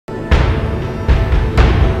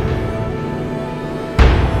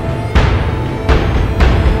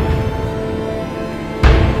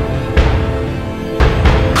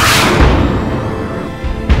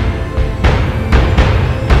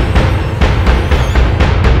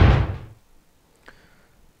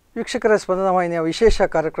ವೀಕ್ಷಕರ ಸ್ಪಂದನ ವಾಹಿನಿಯ ವಿಶೇಷ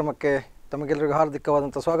ಕಾರ್ಯಕ್ರಮಕ್ಕೆ ತಮಗೆಲ್ಲರಿಗೂ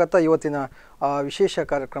ಹಾರ್ದಿಕವಾದಂಥ ಸ್ವಾಗತ. ಇವತ್ತಿನ ವಿಶೇಷ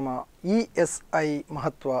ಕಾರ್ಯಕ್ರಮ ESI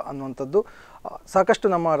ಮಹತ್ವ ಅನ್ನುವಂಥದ್ದು.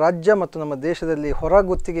 ಸಾಕಷ್ಟು ನಮ್ಮ ರಾಜ್ಯ ಮತ್ತು ನಮ್ಮ ದೇಶದಲ್ಲಿ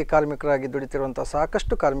ಹೊರಗುತ್ತಿಗೆ ಕಾರ್ಮಿಕರಾಗಿ ದುಡಿತಿರುವಂಥ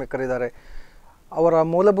ಸಾಕಷ್ಟು ಕಾರ್ಮಿಕರಿದ್ದಾರೆ. ಅವರ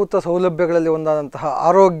ಮೂಲಭೂತ ಸೌಲಭ್ಯಗಳಲ್ಲಿ ಒಂದಾದಂತಹ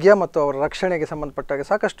ಆರೋಗ್ಯ ಮತ್ತು ಅವರ ರಕ್ಷಣೆಗೆ ಸಂಬಂಧಪಟ್ಟಾಗ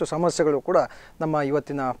ಸಾಕಷ್ಟು ಸಮಸ್ಯೆಗಳು ಕೂಡ ನಮ್ಮ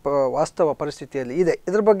ಇವತ್ತಿನ ವಾಸ್ತವ ಪರಿಸ್ಥಿತಿಯಲ್ಲಿ ಇದೆ.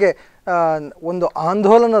 ಇದರ ಬಗ್ಗೆ ಒಂದು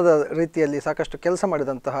ಆಂದೋಲನದ ರೀತಿಯಲ್ಲಿ ಸಾಕಷ್ಟು ಕೆಲಸ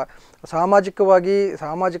ಮಾಡಿದಂತಹ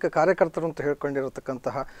ಸಾಮಾಜಿಕ ಕಾರ್ಯಕರ್ತರು ಅಂತ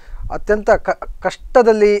ಹೇಳ್ಕೊಂಡಿರತಕ್ಕಂತಹ ಅತ್ಯಂತ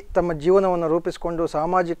ಕಷ್ಟದಲ್ಲಿ ತಮ್ಮ ಜೀವನವನ್ನು ರೂಪಿಸಿಕೊಂಡು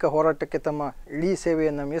ಸಾಮಾಜಿಕ ಹೋರಾಟಕ್ಕೆ ತಮ್ಮ ಇಡೀ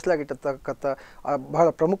ಸೇವೆಯನ್ನು ಮೀಸಲಾಗಿಟ್ಟತಕ್ಕಂಥ ಬಹಳ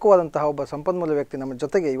ಪ್ರಮುಖವಾದಂತಹ ಒಬ್ಬ ಸಂಪನ್ಮೂಲ ವ್ಯಕ್ತಿ ನಮ್ಮ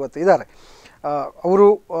ಜೊತೆಗೆ ಇವತ್ತು ಇದ್ದಾರೆ. ಅವರು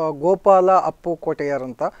ಗೋಪಾಲ ಅಪ್ಪು ಕೋಟೆಯಾರ್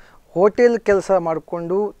ಅಂತ ಹೋಟೆಲ್ ಕೆಲಸ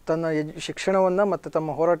ಮಾಡಿಕೊಂಡು ತನ್ನ ಶಿಕ್ಷಣವನ್ನು ಮತ್ತು ತಮ್ಮ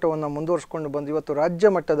ಹೋರಾಟವನ್ನು ಮುಂದುವರಿಸ್ಕೊಂಡು ಬಂದು ಇವತ್ತು ರಾಜ್ಯ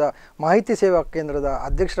ಮಟ್ಟದ ಮಾಹಿತಿ ಸೇವಾ ಕೇಂದ್ರದ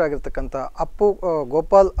ಅಧ್ಯಕ್ಷರಾಗಿರ್ತಕ್ಕಂಥ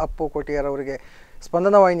ಗೋಪಾಲ್ ಅಪ್ಪು ಕೋಟೆಯಾರ್ ಅವರಿಗೆ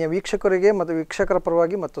ಸ್ಪಂದನ ವಾಹಿನಿಯ ವೀಕ್ಷಕರಿಗೆ ಮತ್ತು ವೀಕ್ಷಕರ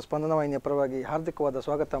ಪರವಾಗಿ ಮತ್ತು ಸ್ಪಂದನ ವಾಹಿನಿಯ ಪರವಾಗಿ ಹಾರ್ದಿಕವಾದ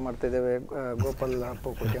ಸ್ವಾಗತ ಮಾಡ್ತಿದ್ದೇವೆ. ಗೋಪಾಲ್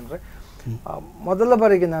ಅಪ್ಪು ಕೋಟೆಯಾರ್, ಮೊದಲ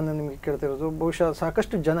ಬಾರಿಗೆ ನಾನು ನಿಮಗೆ ಕೇಳ್ತಿರೋದು, ಬಹುಶಃ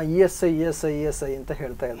ಸಾಕಷ್ಟು ಜನ ESI ಅಂತ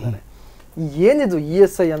ಹೇಳ್ತಾ ಇದ್ದಾರೆ. ಏನಿದು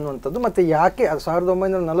ESI ಅನ್ನುವಂಥದ್ದು ಮತ್ತು ಯಾಕೆ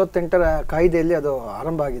 1948ರ ಕಾಯ್ದೆಯಲ್ಲಿ ಅದು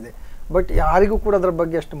ಆರಂಭ ಆಗಿದೆ, ಬಟ್ ಯಾರಿಗೂ ಕೂಡ ಅದರ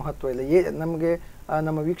ಬಗ್ಗೆ ಅಷ್ಟು ಮಹತ್ವ ಇಲ್ಲ. ನಮಗೆ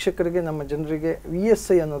ನಮ್ಮ ವೀಕ್ಷಕರಿಗೆ ನಮ್ಮ ಜನರಿಗೆ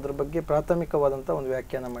ESI ಅನ್ನೋದ್ರ ಬಗ್ಗೆ ಪ್ರಾಥಮಿಕವಾದಂಥ ಒಂದು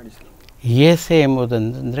ವ್ಯಾಖ್ಯಾನ ಮಾಡಿ ಸರ್. ESI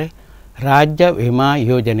ಎಂಬುದಂದರೆ ರಾಜ್ಯ ವಿಮಾ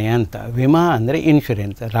ಯೋಜನೆ ಅಂತ. ವಿಮಾ ಅಂದರೆ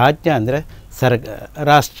ಇನ್ಶೂರೆನ್ಸ್, ರಾಜ್ಯ ಅಂದರೆ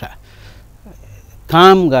ರಾಷ್ಟ್ರ,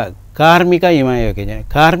 ಕಾರ್ಮಿಕ ವಿಮಾ ಯೋಜನೆ.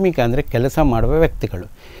 ಕಾರ್ಮಿಕ ಅಂದರೆ ಕೆಲಸ ಮಾಡುವ ವ್ಯಕ್ತಿಗಳು.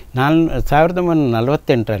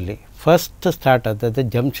 1948ರಲ್ಲಿ ಫಸ್ಟ್ ಸ್ಟಾರ್ಟ್ ಆದದ್ದು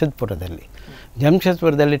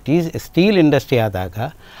ಜಮ್ಷೆದ್ಪುರದಲ್ಲಿ ಸ್ಟೀಲ್ ಇಂಡಸ್ಟ್ರಿ ಆದಾಗ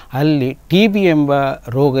ಅಲ್ಲಿ TB ಎಂಬ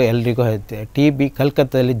ರೋಗ ಎಲ್ರಿಗೂ TB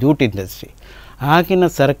ಕಲ್ಕತ್ತಾದಲ್ಲಿ ಜೂಟ್ ಇಂಡಸ್ಟ್ರಿ. ಆಗಿನ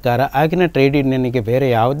ಸರ್ಕಾರ, ಆಗಿನ ಟ್ರೇಡ್ ಯೂನಿಯನ್ನಿಗೆ ಬೇರೆ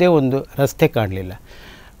ಯಾವುದೇ ಒಂದು ರಸ್ತೆ ಕಾಣಲಿಲ್ಲ.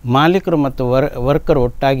 ಮಾಲೀಕರು ಮತ್ತು ವರ್ಕರ್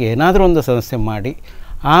ಒಟ್ಟಾಗಿ ಏನಾದರೂ ಒಂದು ಸಂಸ್ಥೆ ಮಾಡಿ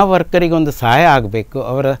ಆ ವರ್ಕರಿಗೆ ಒಂದು ಸಹಾಯ ಆಗಬೇಕು,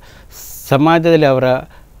 ಅವರ ಸಮಾಜದಲ್ಲಿ ಅವರ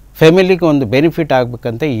ಫ್ಯಾಮಿಲಿಗೆ ಒಂದು ಬೆನಿಫಿಟ್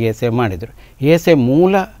ಆಗಬೇಕಂತ ESI ಮಾಡಿದರು. ESI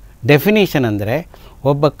ಮೂಲ ಡೆಫಿನಿಷನ್ ಅಂದರೆ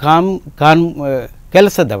ಒಬ್ಬ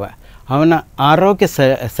ಕೆಲಸದವ ಅವನ ಆರೋಗ್ಯ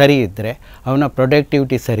ಸರಿ ಇದ್ದರೆ ಅವನ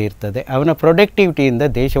ಪ್ರೊಡಕ್ಟಿವಿಟಿ ಸರಿ ಇರ್ತದೆ, ಅವನ ಪ್ರೊಡಕ್ಟಿವಿಟಿಯಿಂದ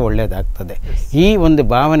ದೇಶ ಒಳ್ಳೆಯದಾಗ್ತದೆ. ಈ ಒಂದು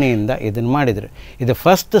ಭಾವನೆಯಿಂದ ಇದನ್ನು ಮಾಡಿದರು. ಇದು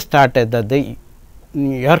ಫಸ್ಟ್ ಸ್ಟಾರ್ಟ್ ಆದದ್ದು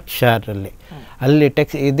ಯಾರ್ಕ್ಷೈರಲ್ಲಿ. ಅಲ್ಲಿ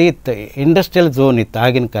ಇದಿತ್ತು, ಇಂಡಸ್ಟ್ರಿಯಲ್ ಝೋನ್ ಇತ್ತು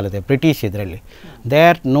ಆಗಿನ ಕಾಲದ ಬ್ರಿಟಿಷ್ ಇದರಲ್ಲಿ. They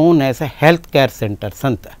are known as A health care centres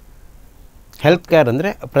ಅಂತ. ಹೆಲ್ತ್ ಕೇರ್ ಅಂದರೆ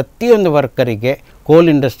ಪ್ರತಿಯೊಂದು ವರ್ಕರಿಗೆ, ಕೋಲ್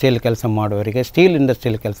ಇಂಡಸ್ಟ್ರಿಯಲ್ಲಿ ಕೆಲಸ ಮಾಡುವವರಿಗೆ, ಸ್ಟೀಲ್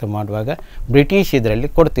ಇಂಡಸ್ಟ್ರಿಯಲ್ಲಿ ಕೆಲಸ ಮಾಡುವಾಗ ಬ್ರಿಟಿಷ್ ಇದರಲ್ಲಿ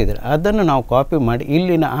ಕೊಡ್ತಿದ್ರು. ಅದನ್ನು ನಾವು ಕಾಪಿ ಮಾಡಿ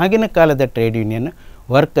ಇಲ್ಲಿನ ಆಗಿನ ಕಾಲದ ಟ್ರೇಡ್ ಯೂನಿಯನ್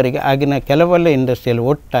ವರ್ಕರಿಗೆ ಆಗಿನ ಕೆಲವೆಲ್ಲ ಇಂಡಸ್ಟ್ರಿಯಲ್ಲಿ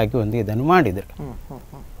ಒಟ್ಟಾಗಿ ಒಂದು ಇದನ್ನು ಮಾಡಿದರು.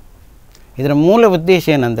 ಇದರ ಮೂಲ ಉದ್ದೇಶ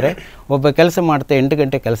ಏನಂದರೆ, ಒಬ್ಬ ಕೆಲಸ ಮಾಡ್ತಾ 8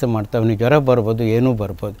 ಗಂಟೆ ಕೆಲಸ ಮಾಡ್ತಾ ಅವನಿಗೆ ಜ್ವರ ಬರ್ಬೋದು, ಏನೂ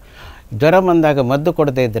ಬರ್ಬೋದು. ಜ್ವರ ಬಂದಾಗ ಮದ್ದು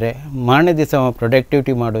ಕೊಡದೇ ಇದ್ದರೆ ಮಾರನೇ ದಿವಸ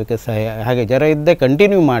ಪ್ರೊಡಕ್ಟಿವಿಟಿ ಮಾಡೋಕ್ಕೆ ಸಹಾಯ. ಹಾಗೆ ಜ್ವರ ಇದ್ದೇ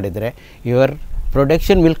ಕಂಟಿನ್ಯೂ ಮಾಡಿದರೆ your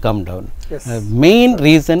production will come down. Main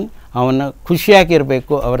reason ಅವನ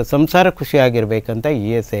ಖುಷಿಯಾಗಿರಬೇಕು, ಅವರ ಸಂಸಾರ ಖುಷಿಯಾಗಿರ್ಬೇಕಂತ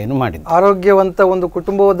ESIಯನ್ನು ಮಾಡಿದ್ದು. ಆರೋಗ್ಯವಂತ ಒಂದು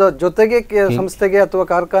ಕುಟುಂಬದ ಜೊತೆಗೆ ಸಂಸ್ಥೆಗೆ ಅಥವಾ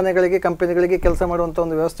ಕಾರ್ಖಾನೆಗಳಿಗೆ, ಕಂಪನಿಗಳಿಗೆ ಕೆಲಸ ಮಾಡುವಂಥ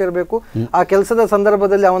ಒಂದು ವ್ಯವಸ್ಥೆ ಇರಬೇಕು. ಆ ಕೆಲಸದ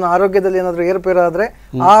ಸಂದರ್ಭದಲ್ಲಿ ಅವನ ಆರೋಗ್ಯದಲ್ಲಿ ಏನಾದರೂ ಏರುಪೇರಾದರೆ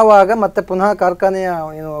ಆವಾಗ ಮತ್ತೆ ಪುನಃ ಕಾರ್ಖಾನೆಯ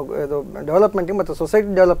ಡೆವಲಪ್ಮೆಂಟಿಗೆ ಮತ್ತು ಸೊಸೈಟಿ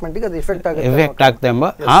ಡೆವಲಪ್ಮೆಂಟಿಗೆ ಅದು ಎಫೆಕ್ಟ್ ಆಗ್ತದೆ ಎಂಬ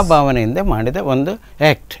ಆ ಭಾವನೆಯಿಂದ ಮಾಡಿದ ಒಂದು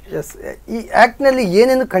ಆ್ಯಕ್ಟ್. ಈ ಆ್ಯಕ್ಟ್ನಲ್ಲಿ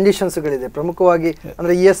ಏನೇನು ಕಂಡೀಷನ್ಸ್ಗಳಿದೆ ಪ್ರಮುಖವಾಗಿ?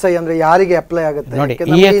 ಅಂದರೆ ESI ಅಂದರೆ ಯಾರಿಗೆ ಅಪ್ಲೈ ಆಗುತ್ತೆ? ನೋಡಿ,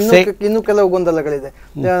 ಇನ್ನೂ ಕೆಲವು ಗೊಂದಲಗಳಿದೆ.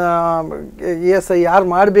 ESI ಯಾರು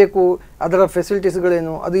ಮಾಡಬೇಕು, ಅದರ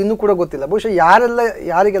ಫೆಸಿಲಿಟೀಸ್ಗಳೇನು, ಅದು ಇನ್ನೂ ಕೂಡ ಗೊತ್ತಿಲ್ಲ. ಬಹುಶಃ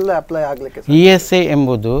ಯಾರಿಗೆಲ್ಲ ಅಪ್ಲೈ ಆಗಲಿಕ್ಕೆ? ESI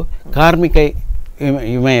ಎಂಬುದು ಕಾರ್ಮಿಕ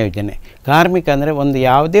ವಿಮಾ ಯೋಜನೆ. ಕಾರ್ಮಿಕ ಅಂದರೆ ಒಂದು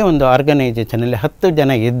ಯಾವುದೇ ಒಂದು ಆರ್ಗನೈಜೇಷನಲ್ಲಿ 10 ಜನ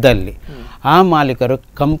ಇದ್ದಲ್ಲಿ ಆ ಮಾಲೀಕರು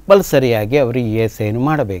ಕಂಪಲ್ಸರಿಯಾಗಿ ಅವರು ESIಯನ್ನು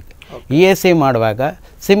ಮಾಡಬೇಕು. ESI ಮಾಡುವಾಗ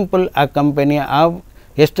ಸಿಂಪಲ್ ಆ ಕಂಪನಿಯ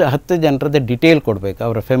ಎಷ್ಟು 10 ಜನರದ ಡಿಟೇಲ್ ಕೊಡಬೇಕು,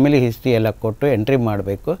 ಅವರ ಫ್ಯಾಮಿಲಿ ಹಿಸ್ಟ್ರಿ ಎಲ್ಲ ಕೊಟ್ಟು ಎಂಟ್ರಿ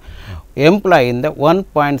ಮಾಡಬೇಕು. ಎಂಪ್ಲಾಯಿಂದ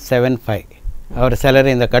 1.75 ಅವರ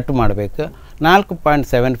ಸ್ಯಾಲರಿಯಿಂದ ಕಟ್ ಮಾಡಬೇಕು,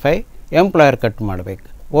 4.75 ಎಂಪ್ಲಾಯರ್ ಕಟ್ ಮಾಡಬೇಕು.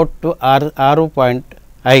 ಒಟ್ಟು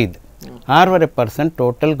 6.5%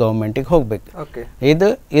 ಟೋಟಲ್ ಗೌರ್ಮೆಂಟಿಗೆ ಹೋಗಬೇಕು. ಇದು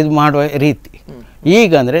ಮಾಡುವ ರೀತಿ.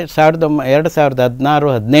 ಈಗ ಅಂದರೆ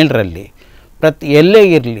 2016-17ರಲ್ಲಿ ಎಲ್ಲೇ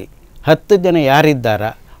ಇರಲಿ 10 ಜನ ಯಾರಿದ್ದಾರ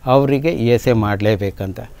ಅವರಿಗೆ ESI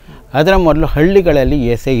ಮಾಡಲೇಬೇಕಂತ. ಅದರ ಮೊದಲು ಹಳ್ಳಿಗಳಲ್ಲಿ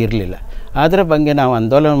ESI ಇರಲಿಲ್ಲ. ಅದರ ಬಗ್ಗೆ ನಾವು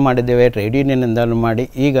ಆಂದೋಲನ ಮಾಡಿದ್ದೇವೆ, ಟ್ರೇಡ್ ಯೂನಿಯನ್ ಆಂದೋಲನ ಮಾಡಿ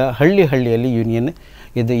ಈಗ ಹಳ್ಳಿಯಲ್ಲಿ ಯೂನಿಯನ್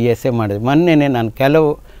ಇದು ESI ಮಾಡಿದೆ. ಮೊನ್ನೆನೇ ನಾನು ಕೆಲವು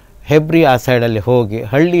ಹೆಬ್ರಿ ಆ ಸೈಡಲ್ಲಿ ಹೋಗಿ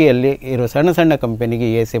ಹಳ್ಳಿಯಲ್ಲಿ ಇರೋ ಸಣ್ಣ ಕಂಪನಿಗೆ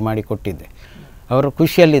ESI ಮಾಡಿ ಕೊಟ್ಟಿದ್ದೆ. ಅವರು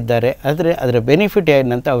ಖುಷಿಯಲ್ಲಿದ್ದಾರೆ. ಆದರೆ ಅದರ ಬೆನಿಫಿಟ್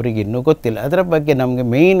ಏನಂತ ಅವರಿಗೆ ಇನ್ನೂ ಗೊತ್ತಿಲ್ಲ. ಅದರ ಬಗ್ಗೆ ನಮಗೆ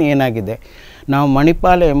ಮೇಯ್ನ್ ಏನಾಗಿದೆ, ನಾವು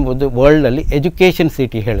ಮಣಿಪಾಲ ಎಂಬುದು ವರ್ಲ್ಡಲ್ಲಿ ಎಜುಕೇಷನ್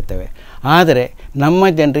ಸಿಟಿ ಹೇಳ್ತೇವೆ. ಆದರೆ ನಮ್ಮ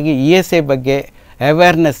ಜನರಿಗೆ ESI ಬಗ್ಗೆ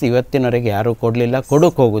ಅವೇರ್ನೆಸ್ ಇವತ್ತಿನವರೆಗೆ ಯಾರೂ ಕೊಡಲಿಲ್ಲ,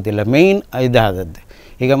 ಕೊಡೋಕ್ಕೆ ಹೋಗೋದಿಲ್ಲ. ಮೇಯ್ನ್ ಇದಾದದ್ದು.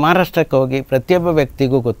 ಈಗ ಮಹಾರಾಷ್ಟ್ರಕ್ಕೆ ಹೋಗಿ ಪ್ರತಿಯೊಬ್ಬ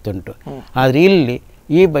ವ್ಯಕ್ತಿಗೂ ಗೊತ್ತುಂಟು, ಆದರೆ ಇಲ್ಲಿ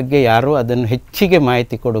ಈ ಬಗ್ಗೆ ಯಾರೂ ಅದನ್ನು ಹೆಚ್ಚಿಗೆ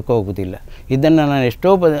ಮಾಹಿತಿ ಕೊಡೋಕೆ ಹೋಗೋದಿಲ್ಲ. ಇದನ್ನು ನಾನು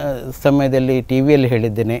ಎಷ್ಟೋ ಸಮಯದಲ್ಲಿ ಟಿ ವಿಯಲ್ಲಿ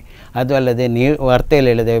ಹೇಳಿದ್ದೇನೆ, ಅದು ಅಲ್ಲದೆ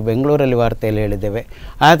ವಾರ್ತೆಯಲ್ಲಿ ಹೇಳಿದ್ದೇವೆ, ಬೆಂಗಳೂರಲ್ಲಿ ವಾರ್ತೆಯಲ್ಲಿ ಹೇಳಿದ್ದೇವೆ.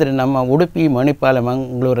 ಆದರೆ ನಮ್ಮ ಉಡುಪಿ, ಮಣಿಪಾಲ,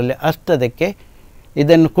 ಮಂಗಳೂರಲ್ಲಿ ಅಷ್ಟದಕ್ಕೆ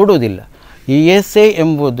ಇದನ್ನು ಕೊಡುವುದಿಲ್ಲ. ESI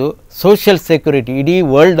ಎಂಬುದು ಸೋಷಿಯಲ್ ಸೆಕ್ಯೂರಿಟಿ. ಇಡೀ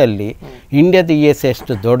ವರ್ಲ್ಡಲ್ಲಿ ಇಂಡಿಯಾದ ESI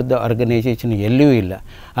ಅಷ್ಟು ದೊಡ್ಡ ಆರ್ಗನೈಸೇಷನ್ ಎಲ್ಲಿಯೂ ಇಲ್ಲ.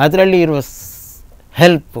 ಅದರಲ್ಲಿ ಇರುವ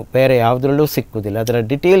ಹೆಲ್ಪ್ ಬೇರೆ ಯಾವುದರಲ್ಲೂ ಸಿಕ್ಕುವುದಿಲ್ಲ. ಅದರ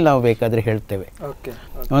ಡಿಟೇಲ್ ನಾವು ಬೇಕಾದರೆ ಹೇಳ್ತೇವೆ.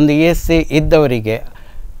 ಒಂದು ESI ಇದ್ದವರಿಗೆ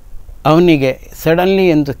ಅವನಿಗೆ ಸಡನ್ಲಿ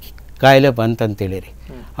ಒಂದು ಕಾಯಿಲೆ ಬಂತಂತೇಳಿರಿ,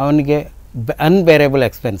 ಅವನಿಗೆ ಅನ್ಬೇರೇಬಲ್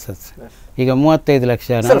ಎಕ್ಸ್ಪೆನ್ಸಸ್. ಈಗ 35 ಲಕ್ಷ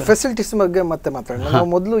ಫೆಸಿಲಿಟೀಸ್ ಬಗ್ಗೆ ಮತ್ತೆ ಮಾತಾಡೋಣ. ನಾವು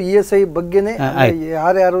ಮೊದಲು ESI ಬಗ್ಗೆನೇ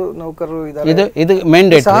ಯಾರ್ಯಾರು ನೌಕರರು ಇದ್ದಾರೆ, ಇದು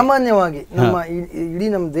ಮ್ಯಾಂಡೇಟ್. ಸಾಮಾನ್ಯವಾಗಿ ನಮ್ಮ ಇಡೀ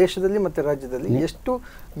ನಮ್ಮ ದೇಶದಲ್ಲಿ ಮತ್ತೆ ರಾಜ್ಯದಲ್ಲಿ ಎಷ್ಟು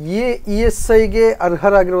ESIಗೆ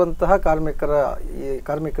ಅರ್ಹರಾಗಿರುವಂತಹ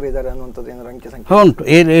ಕಾರ್ಮಿಕರು ಇದ್ದಾರೆ ಅನ್ನುವಂಥದ್ದು ಏನಾದ್ರು ಅಂಕಿ ಸಂಖ್ಯೆ ಉಂಟು?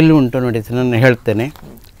 ಎಲ್ಲಿ ಉಂಟು ನೋಡಿ, ನಾನು ಹೇಳ್ತೇನೆ.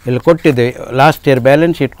 ಇಲ್ಲಿ ಕೊಟ್ಟಿದ್ದೇವೆ, ಲಾಸ್ಟ್ ಇಯರ್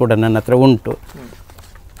ಬ್ಯಾಲೆನ್ಸ್ ಶೀಟ್ ಕೂಡ ನನ್ನ ಹತ್ರ ಉಂಟು.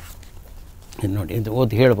 ನೋಡಿ, ಇದು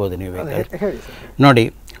ಓದಿ ಹೇಳ್ಬೋದು ನೀವು. ನೋಡಿ,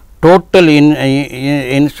 ಟೋಟಲ್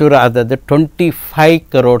ಇನ್ಶೂರ್ ಆದದ್ದು 25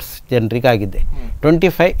 crores ಜನರಿಗಾಗಿದೆ.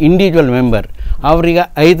 25 individual member. ಅವರಿಗೆ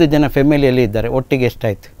 5 ಜನ ಫ್ಯಾಮಿಲಿಯಲ್ಲಿ ಇದ್ದಾರೆ. ಒಟ್ಟಿಗೆ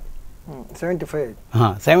ಎಷ್ಟಾಯಿತು? 75.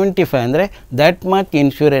 ಹಾಂ, 75 ಅಂದರೆ ದ್ಯಾಟ್ ಮಚ್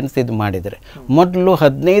ಇನ್ಶೂರೆನ್ಸ್ ಇದು ಮಾಡಿದರೆ. ಮೊದಲು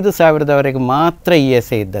 15,000ದವರೆಗೆ ಮಾತ್ರ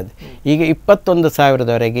ESI ಇದ್ದದ್ದು. ಈಗ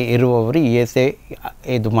 21,000ದವರೆಗೆ ಇರುವವರು ESI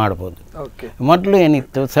ಇದು ಮಾಡ್ಬೋದು. ಮೊದಲು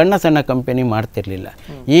ಏನಿತ್ತು, ಸಣ್ಣ ಸಣ್ಣ ಕಂಪನಿ ಮಾಡ್ತಿರ್ಲಿಲ್ಲ.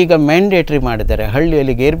 ಈಗ ಮ್ಯಾಂಡೇಟ್ರಿ ಮಾಡಿದ್ದಾರೆ.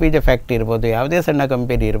 ಹಳ್ಳಿಯಲ್ಲಿ ಗೇರ್ಬೀಜ ಫ್ಯಾಕ್ಟ್ರಿ ಇರ್ಬೋದು, ಯಾವುದೇ ಸಣ್ಣ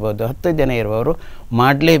ಕಂಪನಿ ಇರ್ಬೋದು, 10 ಜನ ಇರುವವರು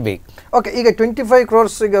ಮಾಡಲೇಬೇಕು. ಓಕೆ, ಈಗ 25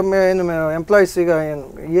 crores ಈಗ ಏನು ಎಂಪ್ಲಾಯೀಸ್ ಈಗ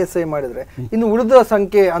ESI ಮಾಡಿದರೆ ಇನ್ನು ಉಳಿದ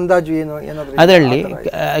ಸಂಖ್ಯೆ ಅಂದಾಜು ಏನು ಏನಾದರೂ ಅದರಲ್ಲಿ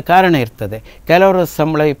ಕಾರಣ ಇರ್ತದೆ. ಕೆಲವರು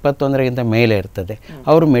ಸಂಬಳ 21ಕ್ಕಿಂತ ಮೇಲೆ ಇರ್ತದೆ,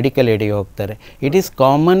 ಅವರು ಮೆಡಿಕಲ್ ಏಡಿಗೆ ಹೋಗ್ತಾರೆ. It is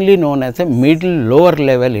commonly known as A middle lower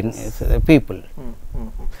level in people.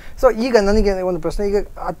 So ಈಗ ನನಗೆ ಒಂದು ಪ್ರಶ್ನೆ, ಈಗ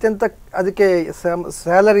ಅತ್ಯಂತ ಅದಕ್ಕೆ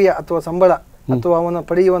ಸ್ಯಾಲರಿಯ ಅಥವಾ ಸಂಬಳ ಅಥವಾ ಅವನ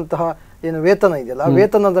ಪಡೆಯುವಂತಹ ಏನು ವೇತನ ಇದೆಯಲ್ಲ, ಆ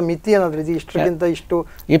ವೇತನದ ಮಿತಿ ಏನಾದರೂ ಇದೆ? ಇಷ್ಟಕ್ಕಿಂತ ಇಷ್ಟು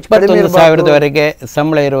 21,000ದವರೆಗೆ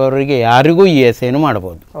ಸಂಬಳ ಇರುವವರಿಗೆ ಯಾರಿಗೂ ESI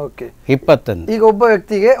ಮಾಡಬಹುದು. ಓಕೆ, 21. ಈಗ ಒಬ್ಬ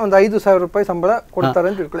ವ್ಯಕ್ತಿಗೆ ಒಂದು 5,000 ರೂಪಾಯಿ ಸಂಬಳ ಕೊಡ್ತಾರೆ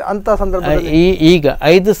ಅಂತ ತಿಳ್ಕೊಳ್ಳಿ. ಅಂತ ಸಂದರ್ಭದಲ್ಲಿ ಈಗ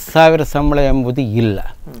 5,000 ಸಂಬಳ ಎಂಬುದು ಇಲ್ಲ.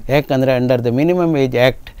 ಯಾಕಂದರೆ under the minimum age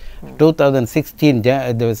act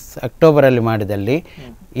 2016 ಅಕ್ಟೋಬರಲ್ಲಿ ಮಾಡಿದಲ್ಲಿ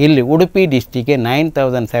ಇಲ್ಲಿ ಉಡುಪಿ ಡಿಸ್ಟಿಕ್ಗೆ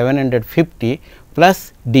 9,750 ಪ್ಲಸ್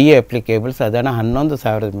DA ಅಪ್ಲಿಕೇಬಲ್ಸ್, ಅದನ್ನು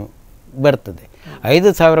 11,000 ಬರ್ತದೆ.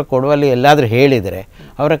 5,000 ಕೊಡುವಲ್ಲಿ ಎಲ್ಲಾದರೂ ಹೇಳಿದರೆ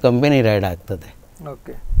ಅವರ ಕಂಪನಿ ರೈಡ್ ಆಗ್ತದೆ.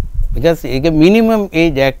 ಓಕೆ, ಬಿಕಾಸ್ ಈಗ ಮಿನಿಮಮ್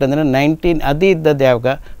ಏಜ್ ಆ್ಯಕ್ಟ್ ಅಂದರೆ 19 ಅದು ಇದ್ದದ್ದು ಯಾವಾಗ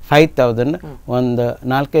 5,000 ಒಂದು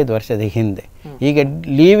 4-5 ವರ್ಷದ ಹಿಂದೆ. ಈಗ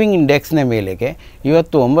ಲೀವಿಂಗ್ ಇಂಡೆಕ್ಸ್ನ ಮೇಲೆಗೆ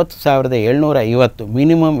ಇವತ್ತು 9,750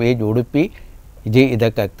 ಮಿನಿಮಮ್ ಏಜ್ ಉಡುಪಿ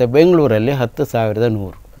ಇದಕ್ಕಾಗ್ತದೆ. ಬೆಂಗಳೂರಲ್ಲಿ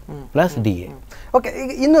 10,100 ಪ್ಲಸ್ DA. ಓಕೆ,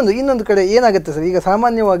 ಈಗ ಇನ್ನೊಂದು ಕಡೆ ಏನಾಗುತ್ತೆ ಸರ್, ಈಗ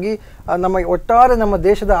ಸಾಮಾನ್ಯವಾಗಿ ನಮ್ಮ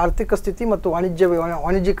ದೇಶದ ಆರ್ಥಿಕ ಸ್ಥಿತಿ ಮತ್ತು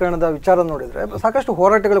ವಾಣಿಜ್ಯೀಕರಣದ ವಿಚಾರ ನೋಡಿದರೆ ಸಾಕಷ್ಟು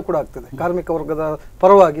ಹೋರಾಟಗಳು ಕೂಡ ಆಗ್ತದೆ. ಕಾರ್ಮಿಕ ವರ್ಗದ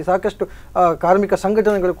ಪರವಾಗಿ ಸಾಕಷ್ಟು ಕಾರ್ಮಿಕ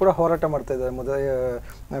ಸಂಘಟನೆಗಳು ಕೂಡ ಹೋರಾಟ ಮಾಡ್ತಾ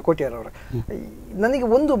ಇದ್ದಾರೆ ಕೋಟ್ಯಾರವರ. ನನಗೆ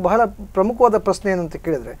ಒಂದು ಬಹಳ ಪ್ರಮುಖವಾದ ಪ್ರಶ್ನೆ ಏನಂತ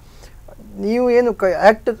ಕೇಳಿದರೆ, ನೀವು ಏನು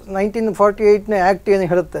ಆ್ಯಕ್ಟ್ 1948ನೇ ಆ್ಯಕ್ಟ್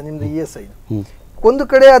ಏನು ಹೇಳುತ್ತೆ ನಿಮ್ಮದು ESI, ಒಂದು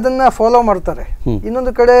ಕಡೆ ಅದನ್ನ ಫಾಲೋ ಮಾಡ್ತಾರೆ,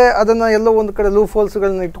 ಇನ್ನೊಂದು ಕಡೆ ಅದನ್ನ ಎಲ್ಲೋ ಒಂದು ಕಡೆ ಲೂಪ್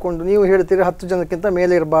ಹೋಲ್ಸ್ಗಳನ್ನ ಇಟ್ಕೊಂಡು ನೀವು ಹೇಳ್ತೀರಿ 10 ಜನಕ್ಕಿಂತ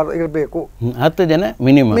ಮೇಲೆ ಇರಬೇಕು, 10 ಜನ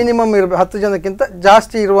ಮಿನಿಮಮ್ ಇರಬೇಕು, 10 ಜನಕ್ಕಿಂತ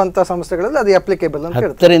ಜಾಸ್ತಿ ಇರುವಂತಹ ಸಂಸ್ಥೆಗಳಲ್ಲಿ ಅದು ಅಪ್ಲಿಕೇಬಲ್ ಅಂತ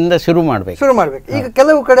ಹೇಳ್ತಾರೆ. ಶುರು ಮಾಡ್ಬೇಕು. ಈಗ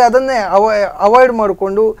ಕೆಲವು ಕಡೆ ಅದನ್ನೇ ಅವಾಯ್ಡ್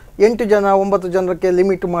ಮಾಡಿಕೊಂಡು 8 ಜನ 9 ಜನಕ್ಕೆ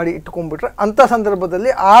ಲಿಮಿಟ್ ಮಾಡಿ ಇಟ್ಕೊಂಡ್ಬಿಟ್ರೆ ಅಂತ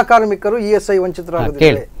ಸಂದರ್ಭದಲ್ಲಿ ಆ ಕಾರ್ಮಿಕರು ESI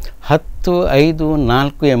ವಂಚಿತರಾಗುತ್ತಾರೆ. 10, 5,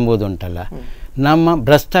 4 ಎಂಬುದುಂಟಲ್ಲ ನಮ್ಮ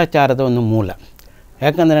ಭ್ರಷ್ಟಾಚಾರದ ಒಂದು ಮೂಲ.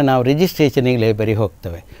 ಯಾಕಂದರೆ ನಾವು ರಿಜಿಸ್ಟ್ರೇಷನಿಗೆ ಲೇಬರಿಗೆ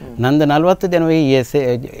ಹೋಗ್ತೇವೆ. ನಂದು 40 ಜನ ESI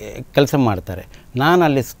ಕೆಲಸ ಮಾಡ್ತಾರೆ, ನಾನು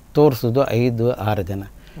ಅಲ್ಲಿ ತೋರಿಸೋದು 5-6 ಜನ.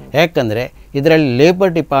 ಯಾಕಂದರೆ ಇದರಲ್ಲಿ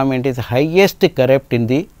labour department is highest corrupt in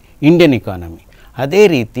the Indian economy. ಅದೇ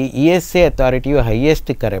ರೀತಿ ESI ಅಥಾರಿಟಿಯು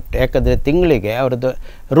ಹೈಯೆಸ್ಟ್ ಕರಪ್ಟ್. ಯಾಕಂದರೆ ತಿಂಗಳಿಗೆ ಅವ್ರದ್ದು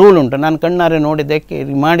ರೂಲ್ ಉಂಟು, ನಾನು ಕಣ್ಣಾರೆ ನೋಡಿದ್ದಕ್ಕೆ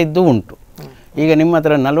ಮಾಡಿದ್ದು ಉಂಟು. ಈಗ ನಿಮ್ಮ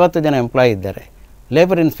ಹತ್ರ 40 ಜನ ಎಂಪ್ಲಾಯ್ ಇದ್ದಾರೆ,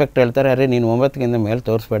 ಲೇಬರ್ ಇನ್ಸ್ಪೆಕ್ಟರ್ ಹೇಳ್ತಾರೆ, ಅರೆ ನೀನು 9ಕ್ಕಿಂತ ಮೇಲೆ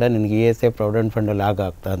ತೋರಿಸ್ಬೇಡ, ನಿನಗೆ ESI ಪ್ರಾವಿಡೆಂಟ್ ಫಂಡಲ್ಲಿ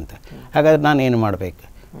ಆಗ್ತಾ ಅಂತ. ಹಾಗಾದ್ರೆ ನಾನು ಏನು ಮಾಡಬೇಕು?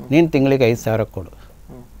 ನೀನು ತಿಂಗಳಿಗೆ 5,000 ಕೊಡು.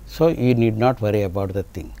 So you need not worry about the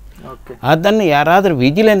thing. ಅದನ್ನು ಯಾರಾದರೂ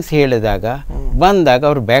ವಿಜಿಲೆನ್ಸ್ ಹೇಳಿದಾಗ ಬಂದಾಗ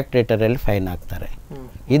ಅವರು ಬ್ಯಾಕ್ ಡೇಟರಲ್ಲಿ ಫೈನ್ ಹಾಕ್ತಾರೆ.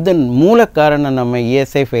 ಇದನ್ನು ಮೂಲ ಕಾರಣ ನಮ್ಮ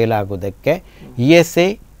ESI ಫೇಲ್ ಆಗೋದಕ್ಕೆ ESI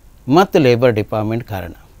ಮತ್ತು ಲೇಬರ್ ಡಿಪಾರ್ಟ್ಮೆಂಟ್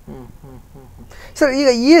ಕಾರಣ. ಸರ್, ಈಗ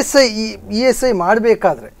ESI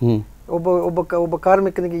ಮಾಡಬೇಕಾದ್ರೆ ಒಬ್ಬ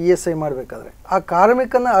ಕಾರ್ಮಿಕನಿಗೆ ESI ಮಾಡಬೇಕಾದ್ರೆ ಆ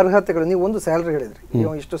ಕಾರ್ಮಿಕನ ಅರ್ಹತೆಗಳು, ನೀವು ಒಂದು ಸ್ಯಾಲ್ರಿ ಹೇಳಿದ್ರಿ,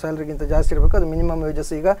 ಇಷ್ಟು ಸ್ಯಾಲ್ರಿಗಿಂತ ಜಾಸ್ತಿ ಇರಬೇಕು, ಅದು ಮಿನಿಮಮ್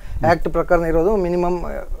ವೇಜಸ್ ಈಗ ಆ್ಯಕ್ಟ್ ಪ್ರಕಾರ ಇರೋದು ಮಿನಿಮಮ್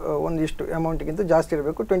ಒಂದಿಷ್ಟು ಅಮೌಂಟ್ಗಿಂತ ಜಾಸ್ತಿ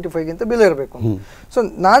ಇರಬೇಕು, 25ಗಿಂತ ಬಿಲೋ ಇರಬೇಕು. ಸೊ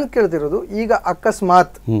ನಾನು ಕೇಳ್ತಿರೋದು, ಈಗ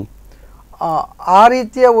ಅಕಸ್ಮಾತ್ ಆ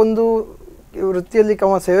ರೀತಿಯ ಒಂದು ವೃತ್ತಿಯಲ್ಲಿ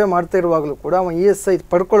ಅವ ಸೇವೆ ಮಾಡ್ತಾ ಇರುವಾಗಲೂ ಕೂಡ ಅವ ESI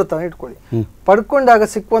ಪಡ್ಕೊಳ್ತಾನೆ ಇಟ್ಕೊಳ್ಳಿ, ಪಡ್ಕೊಂಡಾಗ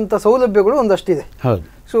ಸಿಕ್ಕುವಂಥ ಸೌಲಭ್ಯಗಳು ಒಂದಷ್ಟಿದೆ.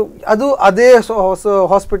 ಸೊ ಅದು ಅದೇ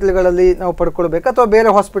ಹಾಸ್ಪಿಟಲ್ಗಳಲ್ಲಿ ನಾವು ಪಡ್ಕೊಳ್ಬೇಕು ಅಥವಾ ಬೇರೆ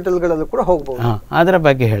ಹಾಸ್ಪಿಟಲ್ಗಳಲ್ಲೂ ಕೂಡ ಹೋಗ್ಬೋದು? ಅದರ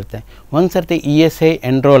ಬಗ್ಗೆ ಹೇಳ್ತೇನೆ. ಒಂದು ಸರ್ತಿ ESI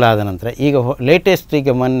ಎನ್ರೋಲ್ ಆದ ನಂತರ ಈಗ ಲೇಟೆಸ್ಟ್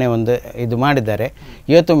ಈಗ ಮೊನ್ನೆ ಒಂದು ಇದು ಮಾಡಿದ್ದಾರೆ,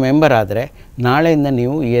 ಇವತ್ತು ಮೆಂಬರ್ ಆದರೆ ನಾಳೆಯಿಂದ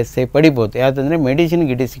ನೀವು ESI ಪಡಿಬೋದು. ಯಾವುದಂದರೆ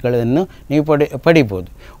ಗಿಡಿಸಿಗಳನ್ನು ನೀವು ಪಡಿಬೋದು.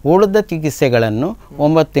 ಉಳಿದ ಚಿಕಿತ್ಸೆಗಳನ್ನು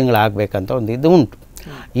 9 ತಿಂಗಳು ಆಗಬೇಕಂತ ಒಂದು ಇದು ಉಂಟು.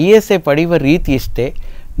 ESI ಪಡೆಯುವ ರೀತಿ ಇಷ್ಟೇ.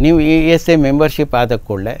 ನೀವು ESI ಮೆಂಬರ್ಶಿಪ್ ಆದ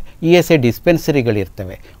ಕೂಡಲೇ ESI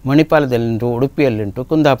ಡಿಸ್ಪೆನ್ಸರಿಗಳಿರ್ತವೆ. ಮಣಿಪಾಲದಲ್ಲುಂಟು, ಉಡುಪಿಯಲ್ಲುಂಟು,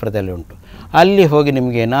 ಕುಂದಾಪುರದಲ್ಲಿ ಉಂಟು. ಅಲ್ಲಿ ಹೋಗಿ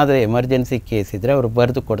ನಿಮಗೆ ಏನಾದರೂ ಎಮರ್ಜೆನ್ಸಿ ಕೇಸ್ ಇದ್ದರೆ ಅವರು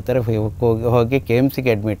ಬರೆದು ಕೊಡ್ತಾರೆ. ಹೋಗಿ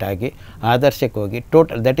KMCಗೆ ಅಡ್ಮಿಟ್ ಆಗಿ ಆದರ್ಶಕ್ಕೆ ಹೋಗಿ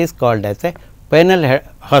total that is called as A panel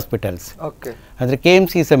hospitals. ಅಂದರೆ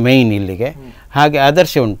KMC ಇಸ್ ಅ ಮೇಯ್ನ್ ಇಲ್ಲಿಗೆ. ಹಾಗೆ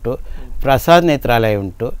ಆದರ್ಶ ಉಂಟು, ಪ್ರಸಾದ್ ನೇತ್ರಾಲಯ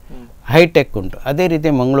ಉಂಟು, ಹೈಟೆಕ್ ಉಂಟು. ಅದೇ ರೀತಿ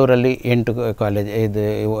ಮಂಗಳೂರಲ್ಲಿ 8 ಕಾಲೇಜ್ ಇದು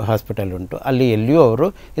ಹಾಸ್ಪಿಟಲ್ ಉಂಟು. ಅಲ್ಲಿ ಎಲ್ಲಿಯೂ ಅವರು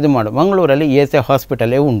ಇದು ಮಂಗಳೂರಲ್ಲಿ ESI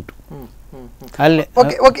ಹಾಸ್ಪಿಟಲೇ ಉಂಟು ಅಲ್ಲಿ.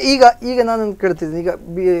 ಓಕೆ ಈಗ ನಾನು ಕೇಳ್ತಿದ್ದೀನಿ, ಈಗ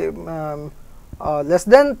ಲೆಸ್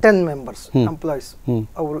ದೆನ್ 10 ಮೆಂಬರ್ಸ್ ಎಂಪ್ಲಾಯೀಸ್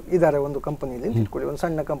ಅವರು ಇದ್ದಾರೆ ಒಂದು ಕಂಪನಿಯಲ್ಲಿ ಇಟ್ಕೊಳ್ಳಿ, ಒಂದು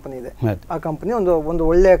ಸಣ್ಣ ಕಂಪನಿ ಇದೆ. ಆ ಕಂಪನಿ ಒಂದು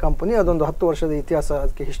ಒಳ್ಳೆಯ ಕಂಪನಿ, ಅದೊಂದು 10 ವರ್ಷದ ಇತಿಹಾಸ,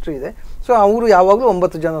 ಅದಕ್ಕೆ ಹಿಸ್ಟ್ರಿ ಇದೆ. ಸೊ ಅವರು ಯಾವಾಗಲೂ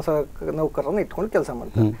 9 ಜನ ನೌಕರರನ್ನು ಇಟ್ಕೊಂಡು ಕೆಲಸ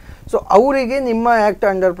ಮಾಡ್ತಾರೆ. ಸೊ ಅವರಿಗೆ ನಿಮ್ಮ ಆಕ್ಟ್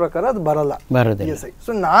ಅಂಡರ್ ಪ್ರಕಾರ ಅದು ಬರಲ್ಲ ESI.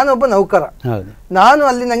 ಸೊ ನಾನೊಬ್ಬ ನೌಕರ, ನಾನು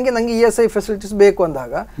ಅಲ್ಲಿ ನಂಗೆ ESI ಫೆಸಿಲಿಟೀಸ್ ಬೇಕು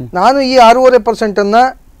ಅಂದಾಗ ನಾನು ಈ 6.5% ಅನ್ನ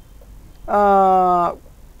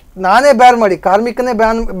ನಾನೇ ಬ್ಯಾರ್ ಮಾಡಿ, ಕಾರ್ಮಿಕನೇ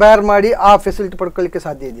ಬ್ಯಾರ್ ಮಾಡಿ ಆ ಫೆಸಿಲಿಟಿ ಪಡ್ಕೊಳ್ಳಿಕ್ಕೆ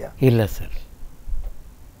ಸಾಧ್ಯ ಇದೆಯಾ? ಇಲ್ಲ ಸರ್,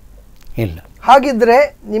 ಇಲ್ಲ. ಹಾಗಿದ್ರೆ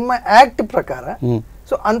ನಿಮ್ಮ ಆಕ್ಟ್ ಪ್ರಕಾರ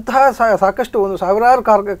ಸೊ ಅಂತಹ ಸಾಕಷ್ಟು ಒಂದು ಸಾವಿರಾರು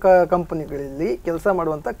ಕಂಪನಿಗಳಲ್ಲಿ ಕೆಲಸ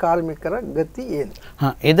ಮಾಡುವಂಥ ಕಾರ್ಮಿಕರ ಗತಿ ಏನು?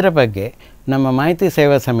 ಇದರ ಬಗ್ಗೆ ನಮ್ಮ ಮಾಹಿತಿ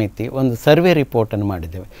ಸೇವಾ ಸಮಿತಿ ಒಂದು ಸರ್ವೆ ರಿಪೋರ್ಟನ್ನು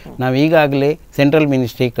ಮಾಡಿದ್ದೇವೆ. ನಾವು ಈಗಾಗಲೇ ಸೆಂಟ್ರಲ್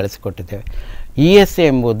ಮಿನಿಸ್ಟ್ರಿಗೆ ಕಳಿಸಿಕೊಟ್ಟಿದ್ದೇವೆ. ESI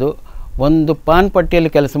ಎಂಬುದು ಒಂದು ಪಾನ್ ಪಟ್ಟಿಯಲ್ಲಿ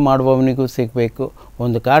ಕೆಲಸ ಮಾಡುವವನಿಗೂ ಸಿಗಬೇಕು,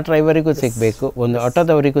 ಒಂದು ಕಾರ್ ಡ್ರೈವರಿಗೂ ಸಿಗಬೇಕು, ಒಂದು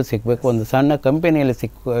ಆಟೋದವರಿಗೂ ಸಿಗಬೇಕು, ಒಂದು ಸಣ್ಣ ಕಂಪನಿಯಲ್ಲಿ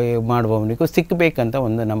ಮಾಡುವವನಿಗೂ ಸಿಕ್ಕಬೇಕಂತ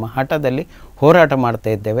ಒಂದು ನಮ್ಮ ಹಠದಲ್ಲಿ ಹೋರಾಟ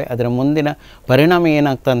ಮಾಡ್ತಾ ಇದ್ದೇವೆ. ಅದರ ಮುಂದಿನ ಪರಿಣಾಮ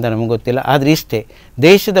ಏನಾಗ್ತದೆ ಅಂತ ನಮಗೆ ಗೊತ್ತಿಲ್ಲ. ಆದರೆ ಇಷ್ಟೇ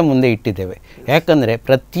ದೇಶದ ಮುಂದೆ ಇಟ್ಟಿದ್ದೇವೆ. ಯಾಕಂದರೆ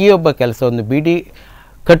ಪ್ರತಿಯೊಬ್ಬ ಕೆಲಸ, ಒಂದು ಬಿಡಿ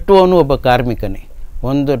ಕಟ್ಟುವವನು ಒಬ್ಬ ಕಾರ್ಮಿಕನೇ,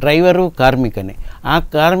 ಒಂದು ಡ್ರೈವರು ಕಾರ್ಮಿಕನೇ. ಆ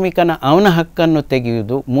ಕಾರ್ಮಿಕನ ಅವನ ಹಕ್ಕನ್ನು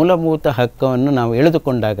ತೆಗೆಯುವುದು ಮೂಲಭೂತ ಹಕ್ಕನ್ನು ನಾವು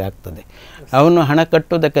ಎಳೆದುಕೊಂಡಾಗ ಆಗ್ತದೆ. ಅವನು ಹಣ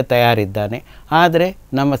ಕಟ್ಟುವುದಕ್ಕೆ ತಯಾರಿದ್ದಾನೆ, ಆದರೆ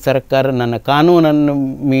ನಮ್ಮ ಸರ್ಕಾರ ನನ್ನ ಕಾನೂನನ್ನು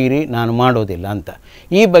ಮೀರಿ ನಾನು ಮಾಡೋದಿಲ್ಲ ಅಂತ.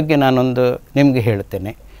 ಈ ಬಗ್ಗೆ ನಾನೊಂದು ನಿಮಗೆ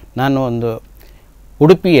ಹೇಳ್ತೇನೆ. ನಾನು ಒಂದು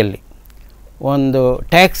ಉಡುಪಿಯಲ್ಲಿ ಒಂದು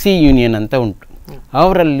ಟ್ಯಾಕ್ಸಿ ಯೂನಿಯನ್ ಅಂತ ಉಂಟು.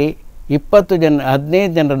 ಅವರಲ್ಲಿ 15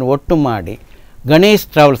 ಜನರನ್ನು ಒಟ್ಟು ಮಾಡಿ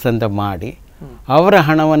ಗಣೇಶ್ ಟ್ರಾವೆಲ್ಸ್ ಅಂತ ಮಾಡಿ ಅವರ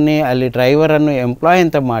ಹಣವನ್ನೇ ಅಲ್ಲಿ ಡ್ರೈವರನ್ನು ಎಂಪ್ಲಾಯ್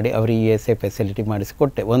ಅಂತ ಮಾಡಿ ಅವರಿಗೆ ESI ಫೆಸಿಲಿಟಿ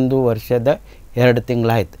ಮಾಡಿಸಿಕೊಟ್ಟೆ. 1 ವರ್ಷದ 2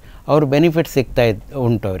 ತಿಂಗಳಾಯಿತು. ಅವರು ಬೆನಿಫಿಟ್ ಸಿಗ್ತಾ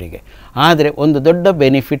ಉಂಟು ಅವರಿಗೆ. ಆದರೆ ಒಂದು ದೊಡ್ಡ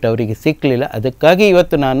ಬೆನಿಫಿಟ್ ಅವರಿಗೆ ಸಿಕ್ಕಲಿಲ್ಲ. ಅದಕ್ಕಾಗಿ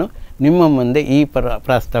ಇವತ್ತು ನಾನು ನಿಮ್ಮ ಮುಂದೆ ಈ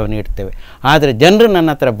ಪ್ರಸ್ತಾವನೆ ಇಡ್ತೇವೆ. ಆದರೆ ಜನರು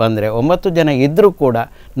ನನ್ನ ಹತ್ರ ಬಂದರೆ, 9 ಜನ ಇದ್ದರೂ ಕೂಡ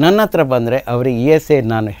ನನ್ನ ಹತ್ರ ಬಂದರೆ ಅವರಿಗೆ ESI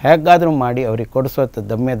ನಾನು ಹೇಗಾದರೂ ಮಾಡಿ ಅವರಿಗೆ ಕೊಡಿಸುವಂಥ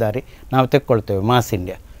ದಮ್ಮೆದಾರಿ ನಾವು ತೆಕ್ಕೊಳ್ತೇವೆ. Mass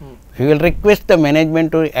India we will request the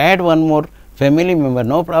management to add 1 more family member,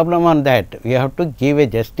 no problem on that. We have to give A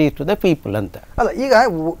justice to the people ಅಂತ. ಅಲ್ಲ, ಈಗ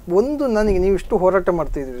ಒಂದು ನನಗೆ ನೀವು ಇಷ್ಟು ಹೋರಾಟ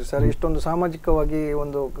ಮಾಡ್ತಿದ್ದೀರಿ ಸರ್, ಇಷ್ಟೊಂದು ಸಾಮಾಜಿಕವಾಗಿ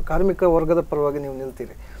ಒಂದು ಕಾರ್ಮಿಕ ವರ್ಗದ ಪರವಾಗಿ ನೀವು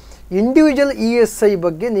ನಿಲ್ತೀರಿ. ಇಂಡಿವಿಜುವಲ್ ESI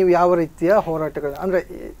ಬಗ್ಗೆ ನೀವು ಯಾವ ರೀತಿಯ ಹೋರಾಟಗಳು, ಅಂದರೆ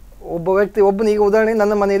ಒಬ್ಬ ವ್ಯಕ್ತಿ ಒಬ್ಬನಿಗೆ ಉದಾಹರಣೆಗೆ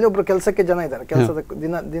ನನ್ನ ಮನೆಯಲ್ಲಿ ಒಬ್ಬರು ಕೆಲಸಕ್ಕೆ ಜನ ಇದ್ದಾರೆ,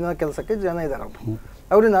 ದಿನ ಕೆಲಸಕ್ಕೆ ಜನ ಇದ್ದಾರೆ,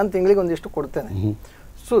 ಅವ್ರಿಗೆ ನಾನು ತಿಂಗಳಿಗೆ ಒಂದಿಷ್ಟು ಕೊಡ್ತೇನೆ.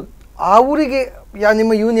 ಸೊ ಅವರಿಗೆ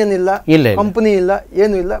ನಿಮ್ಮ ಯೂನಿಯನ್ ಇಲ್ಲ, ಕಂಪನಿ ಇಲ್ಲ,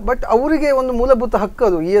 ಏನೂ ಇಲ್ಲ, ಬಟ್ ಅವರಿಗೆ ಒಂದು ಮೂಲಭೂತ ಹಕ್ಕು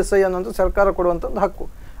ಅದು ESI ಅನ್ನೋದು ಸರ್ಕಾರ ಕೊಡುವಂಥ ಒಂದು ಹಕ್ಕು.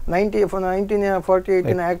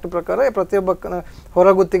 1948 ಆ್ಯಕ್ಟ್ ಪ್ರಕಾರ ಪ್ರತಿಯೊಬ್ಬ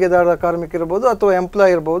ಹೊರಗುತ್ತಿಗೆದಾರ ಕಾರ್ಮಿಕ ಇರ್ಬೋದು ಅಥವಾ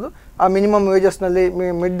ಎಂಪ್ಲಾಯ್ ಇರ್ಬೋದು, ಆ ಮಿನಿಮಮ್ ವೇಜಸ್ನಲ್ಲಿ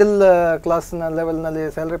ಮಿಡಲ್ ಕ್ಲಾಸ್ನ ಲೆವೆಲ್ನಲ್ಲಿ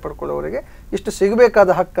ಸ್ಯಾಲ್ರಿ ಪಡ್ಕೊಳ್ಳೋರಿಗೆ ಇಷ್ಟು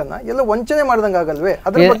ಸಿಗಬೇಕಾದ ಹಕ್ಕನ್ನು ಎಲ್ಲ ವಂಚನೆ ಮಾಡ್ದಂಗೆ ಆಗಲ್ವೇ?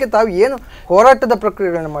 ಅದ್ರ ಬಗ್ಗೆ ತಾವು ಏನು ಹೋರಾಟದ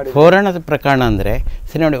ಪ್ರಕ್ರಿಯೆಗಳನ್ನ ಮಾಡಿ? ಹೋರಾಟದ ಪ್ರಕರಣ ಅಂದರೆ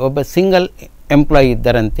ಸರಿ ನೋಡಿ, ಒಬ್ಬ ಸಿಂಗಲ್ ಎಂಪ್ಲಾಯ್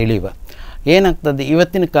ಇದ್ದಾರೆ ಅಂತ ತಿಳಿಯುವ ಏನಾಗ್ತದೆ,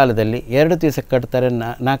 ಇವತ್ತಿನ ಕಾಲದಲ್ಲಿ 2 ದಿವಸ ಕಟ್ತಾರೆ,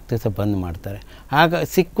 4 ದಿವಸ ಬಂದ್ ಮಾಡ್ತಾರೆ. ಆಗ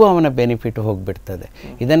ಸಿಕ್ಕುವ ಅವನ ಬೆನಿಫಿಟ್ ಹೋಗಿಬಿಡ್ತದೆ.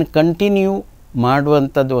 ಇದನ್ನು ಕಂಟಿನ್ಯೂ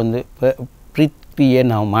ಮಾಡುವಂಥದ್ದು ಒಂದು ಪ್ರಕ್ರಿಯೆ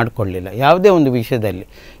ನಾವು ಮಾಡಿಕೊಳ್ಳಿಲ್ಲ ಯಾವುದೇ ಒಂದು ವಿಷಯದಲ್ಲಿ.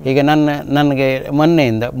 ಈಗ ನನಗೆ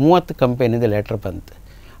ಮೊನ್ನೆಯಿಂದ 30 ಕಂಪನಿದ ಲೆಟ್ರ್ ಬಂತು.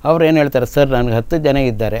 ಅವ್ರು ಏನು ಹೇಳ್ತಾರೆ, ಸರ್ ನನಗೆ 10 ಜನ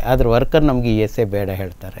ಇದ್ದಾರೆ, ಆದರೆ ವರ್ಕರ್ ನಮಗೆ ESI ಬೇಡ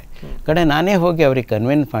ಹೇಳ್ತಾರೆ. ನಾನೇ ಹೋಗಿ ಅವ್ರಿಗೆ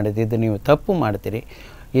ಕನ್ವಿನ್ಸ್ ಮಾಡಿದ್ದು, ಇದು ನೀವು ತಪ್ಪು ಮಾಡ್ತೀರಿ,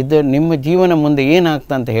 ಇದು ನಿಮ್ಮ ಜೀವನ ಮುಂದೆ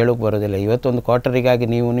ಏನಾಗ್ತಾ ಅಂತ ಹೇಳೋಕ್ಕೆ ಬರೋದಿಲ್ಲ. ಇವತ್ತೊಂದು ಕ್ವಾರ್ಟರಿಗಾಗಿ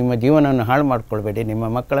ನೀವು ನಿಮ್ಮ ಜೀವನವನ್ನು ಹಾಳು ಮಾಡ್ಕೊಳ್ಬೇಡಿ, ನಿಮ್ಮ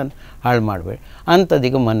ಮಕ್ಕಳನ್ನು ಹಾಳು ಮಾಡಬೇಡಿ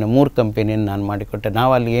ಅಂಥದ್ದೀಗ ಮೊನ್ನೆ 3 ಕಂಪನಿಯನ್ನು ನಾನು ಮಾಡಿಕೊಟ್ಟೆ.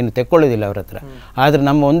 ನಾವು ಅಲ್ಲಿ ಏನು ತೆಕ್ಕೊಳ್ಳೋದಿಲ್ಲ ಅವ್ರ ಹತ್ರ. ಆದರೆ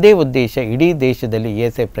ನಮ್ಮ ಒಂದೇ ಉದ್ದೇಶ, ಇಡೀ ದೇಶದಲ್ಲಿ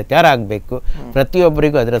ESI ಪ್ರಚಾರ ಆಗಬೇಕು,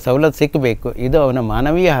 ಪ್ರತಿಯೊಬ್ಬರಿಗೂ ಅದರ ಸವಲತ್ತು ಸಿಕ್ಕಬೇಕು, ಇದು ಅವನ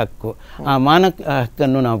ಮಾನವೀಯ ಹಕ್ಕು. ಆ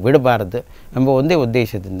ಹಕ್ಕನ್ನು ನಾವು ಬಿಡಬಾರ್ದು ಎಂಬ ಒಂದೇ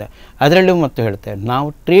ಉದ್ದೇಶದಿಂದ. ಅದರಲ್ಲೂ ಮತ್ತು ಹೇಳ್ತೇವೆ, ನಾವು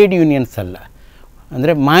ಟ್ರೇಡ್ ಯೂನಿಯನ್ಸ್ ಅಲ್ಲ,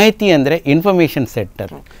 ಅಂದರೆ ಮಾಹಿತಿ ಅಂದರೆ ಇನ್ಫಾರ್ಮೇಷನ್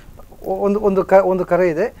ಸೆಂಟರ್. ಒಂದು ಕರೆ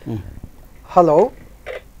ಇದೆ. ಹಲೋ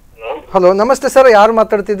ಹಲೋ, ನಮಸ್ತೆ ಸರ್, ಯಾರು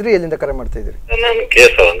ಮಾತಾಡ್ತಿದ್ರಿ, ಎಲ್ಲಿಂದ ಕರೆ ಮಾಡ್ತಿದ್ರಿ? ನಾನು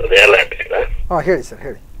ಕೇಶವ ಅಂತ ದೇಹಲಾಟಿಲ್ಲ. ಹಾಂ, ಹೇಳಿ ಸರ್,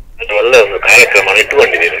 ಹೇಳಿ. ಅದು ಒಳ್ಳೆ ಒಂದು ಕಾರ್ಯಕ್ರಮ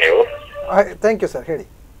ಇಟ್ಟುಕೊಂಡಿದ್ದೀರಿ ನೀವು. ಥ್ಯಾಂಕ್ ಯು ಸರ್, ಹೇಳಿ.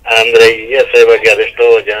 ಅಂದ್ರೆ ESI ಬಗ್ಗೆ ಅದೆಷ್ಟೋ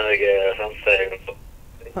ಜನರಿಗೆ ಸಂಸ್ಥೆ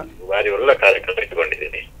ಬಾರಿ ಒಳ್ಳೆ ಕಾರ್ಯಕ್ರಮ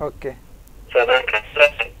ಇಟ್ಟುಕೊಂಡಿದ್ದೀನಿ. ಓಕೆ ಸರ್, ನಾನು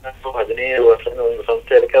 17 ವರ್ಷದ ಒಂದು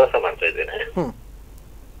ಸಂಸ್ಥೆಯಲ್ಲಿ ಕೆಲಸ ಮಾಡ್ತಾ ಇದ್ದೇನೆ.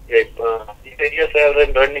 ಈಗ ESI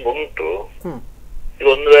ರನ್ನಿಂಗ್ ಉಂಟು. ಈಗ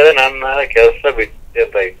ಒಂದು ವೇಳೆ ನನ್ನ ಕೆಲಸ ಬಿಟ್ಟು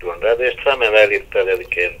ಅಂತ ಇಟ್ಕೊಂಡ್ರೆ ಅದು ಎಷ್ಟು ಸಮಯ ವ್ಯಾಲಿ ಇರ್ತದೆ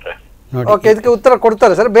ಅದಕ್ಕೆ ಅಂತ? ಓಕೆ, ಇದಕ್ಕೆ ಉತ್ತರ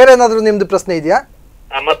ಕೊಡ್ತಾರೆ ಸರ್. ಬೇರೆ ಏನಾದರೂ ನಿಮ್ದು ಪ್ರಶ್ನೆ ಇದೆಯಾ?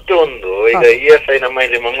 ಮತ್ತೆ ಒಂದು, ಈಗ ESI ನಮ್ಮ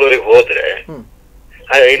ಇಲ್ಲಿ ಮಂಗಳೂರಿಗೆ ಹೋದ್ರೆ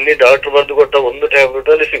ಇಲ್ಲಿ ಡಾಕ್ಟರ್ ಬರೆದು ಕೊಟ್ಟ ಒಂದು ಟ್ಯಾಬ್ಲೆಟ್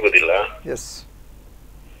ಅಲ್ಲಿ ಸಿಗುದಿಲ್ಲ. ಎಸ್,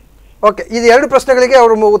 ಓಕೆ, ಇದು 2 ಪ್ರಶ್ನೆಗಳಿಗೆ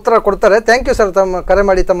ಅವರು ಉತ್ತರ ಕೊಡ್ತಾರೆ. ಥ್ಯಾಂಕ್ ಯು ಸರ್, ತಮ್ಮ ಕರೆ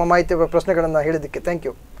ಮಾಡಿ ತಮ್ಮ ಮಾಹಿತಿ ಪ್ರಶ್ನೆಗಳನ್ನು ಹೇಳಿದ್ದಕ್ಕೆ ಥ್ಯಾಂಕ್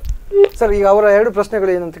ಯು ಸರ್. ಈಗ ಅವರ 2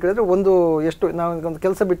 ಪ್ರಶ್ನೆಗಳು ಏನಂತ ಕೇಳಿದ್ರೆ, ಒಂದು ಎಷ್ಟು ನಾವು ಒಂದು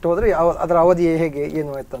ಕೆಲಸ ಬಿಟ್ಟು ಹೋದರೆ ಅದರ ಅವಧಿ ಹೇಗೆ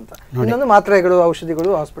ಏನು ಅಂತ, ಇನ್ನೊಂದು ಮಾತ್ರೆಗಳು ಔಷಧಿಗಳು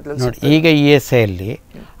ಹಾಸ್ಪಿಟಲ್. ನೋಡಿ, ಈಗ ESI ಅಲ್ಲಿ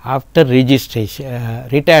ಆಫ್ಟರ್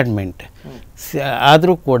ರಿಟೈರ್ಮೆಂಟ್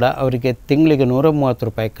ಆದರೂ ಕೂಡ ಅವರಿಗೆ ತಿಂಗಳಿಗೆ 130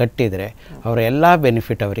 ರೂಪಾಯಿ ಕಟ್ಟಿದರೆ ಅವರ ಎಲ್ಲ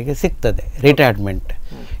ಬೆನಿಫಿಟ್ ಅವರಿಗೆ ಸಿಗ್ತದೆ ರಿಟೈರ್ಮೆಂಟ್.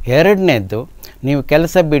 ಎರಡನೇದ್ದು, ನೀವು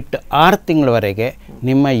ಕೆಲಸ ಬಿಟ್ಟು 6 ತಿಂಗಳವರೆಗೆ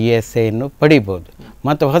ನಿಮ್ಮ ESIಯನ್ನು ಪಡಿಬೋದು.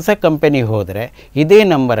 ಮತ್ತು ಹೊಸ ಕಂಪನಿ ಹೋದರೆ ಇದೇ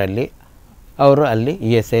ನಂಬರಲ್ಲಿ ಅವರು ಅಲ್ಲಿ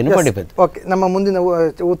ESIಯನ್ನು ಪಡಿಬೋದು. ಓಕೆ, ನಮ್ಮ ಮುಂದಿನ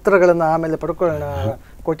ಉತ್ತರಗಳನ್ನು ಆಮೇಲೆ ಪಡ್ಕೊಳ್ಳೋಣ.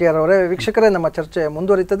 ಕೋಟಿಯಾರವರೇ, ವೀಕ್ಷಕರೇ, ನಮ್ಮ ಚರ್ಚೆ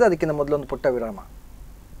ಮುಂದುವರಿತದೆ. ಅದಕ್ಕಿಂತ ಮೊದಲೊಂದು ಪುಟ್ಟ ವಿರಾಮ.